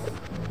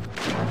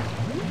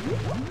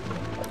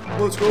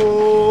 Let's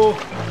go!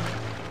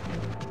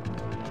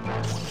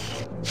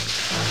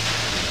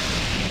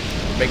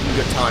 Making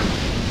good time.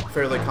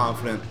 Fairly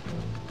confident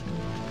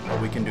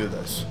that we can do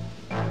this.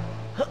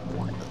 Up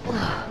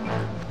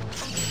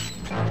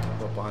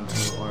onto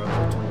our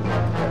little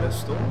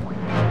pedestal.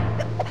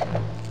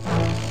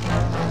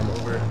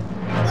 Over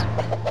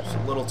just a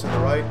little to the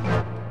right.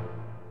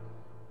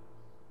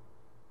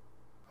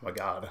 Oh my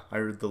god, I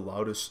heard the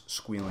loudest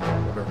squealing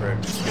I've ever heard.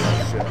 It scared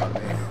the shit out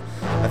of me.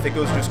 I think it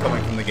was just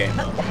coming from the game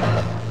though.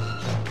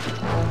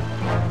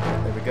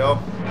 There we go.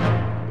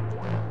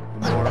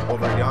 More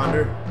over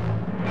yonder.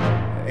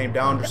 Aim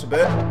down just a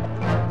bit.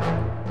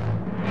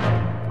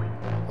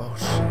 Oh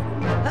shit.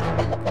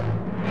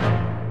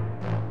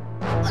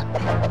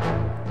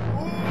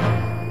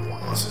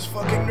 Ooh, this is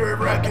fucking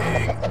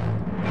nerve-wracking.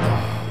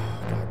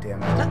 God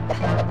damn it.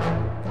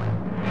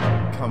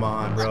 Come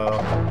on, bro.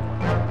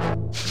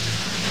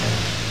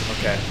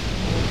 Okay.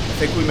 I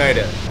think we made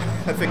it.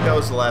 I think that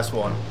was the last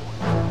one.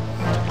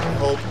 I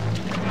hope.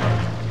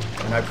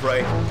 And I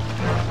pray.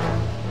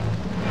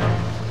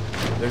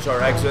 There's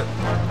our exit.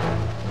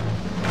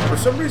 For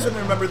some reason, I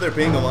remember there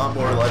being a lot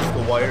more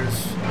electrical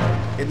wires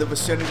in the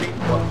vicinity,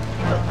 but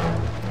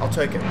I'll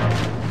take it.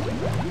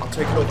 I'll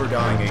take it over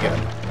dying again.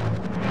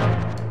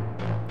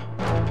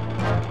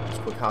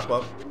 Just quick hop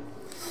up.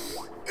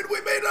 And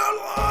we made it out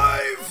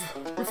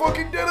alive! We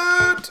fucking did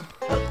it!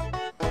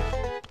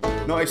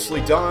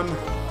 Nicely done.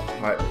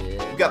 Alright,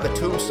 we got the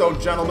tombstone,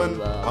 gentlemen.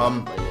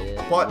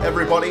 But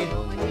everybody,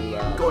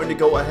 I'm going to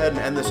go ahead and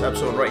end this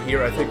episode right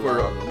here. I think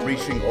we're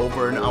reaching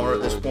over an hour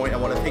at this point. I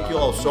want to thank you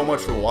all so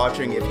much for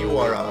watching. If you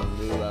are a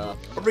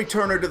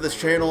returner to this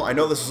channel, I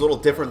know this is a little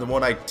different than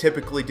what I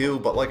typically do,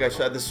 but like I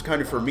said, this is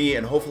kind of for me,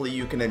 and hopefully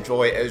you can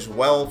enjoy as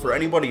well. For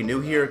anybody new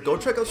here, go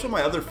check out some of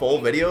my other full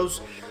videos.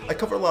 I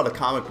cover a lot of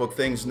comic book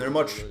things, and they're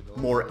much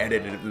more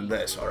edited than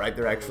this, alright?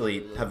 They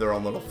actually have their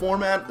own little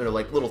format. They're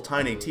like little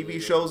tiny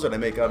TV shows that I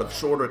make out of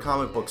shorter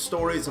comic book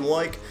stories and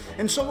like,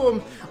 and some of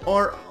them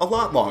are a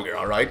lot longer,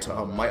 alright?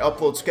 My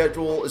upload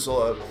schedule is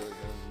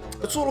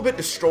it's a little bit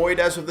destroyed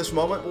as of this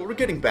moment, but we're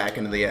getting back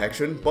into the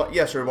action. But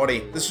yes, everybody,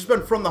 this has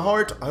been From the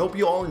Heart. I hope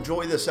you all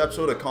enjoy this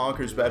episode of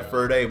Conker's Bad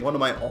Fur Day, one of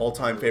my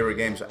all-time favorite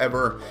games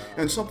ever,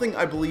 and something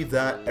I believe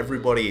that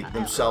everybody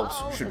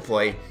themselves should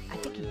play. I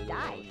think he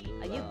died.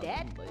 Are you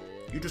dead?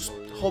 You just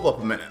hold up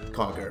a minute,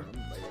 Conker.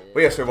 But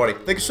yes, everybody,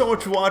 thank you so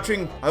much for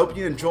watching. I hope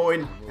you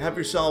enjoyed. Have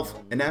yourself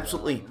an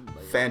absolutely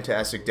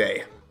fantastic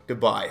day.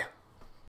 Goodbye.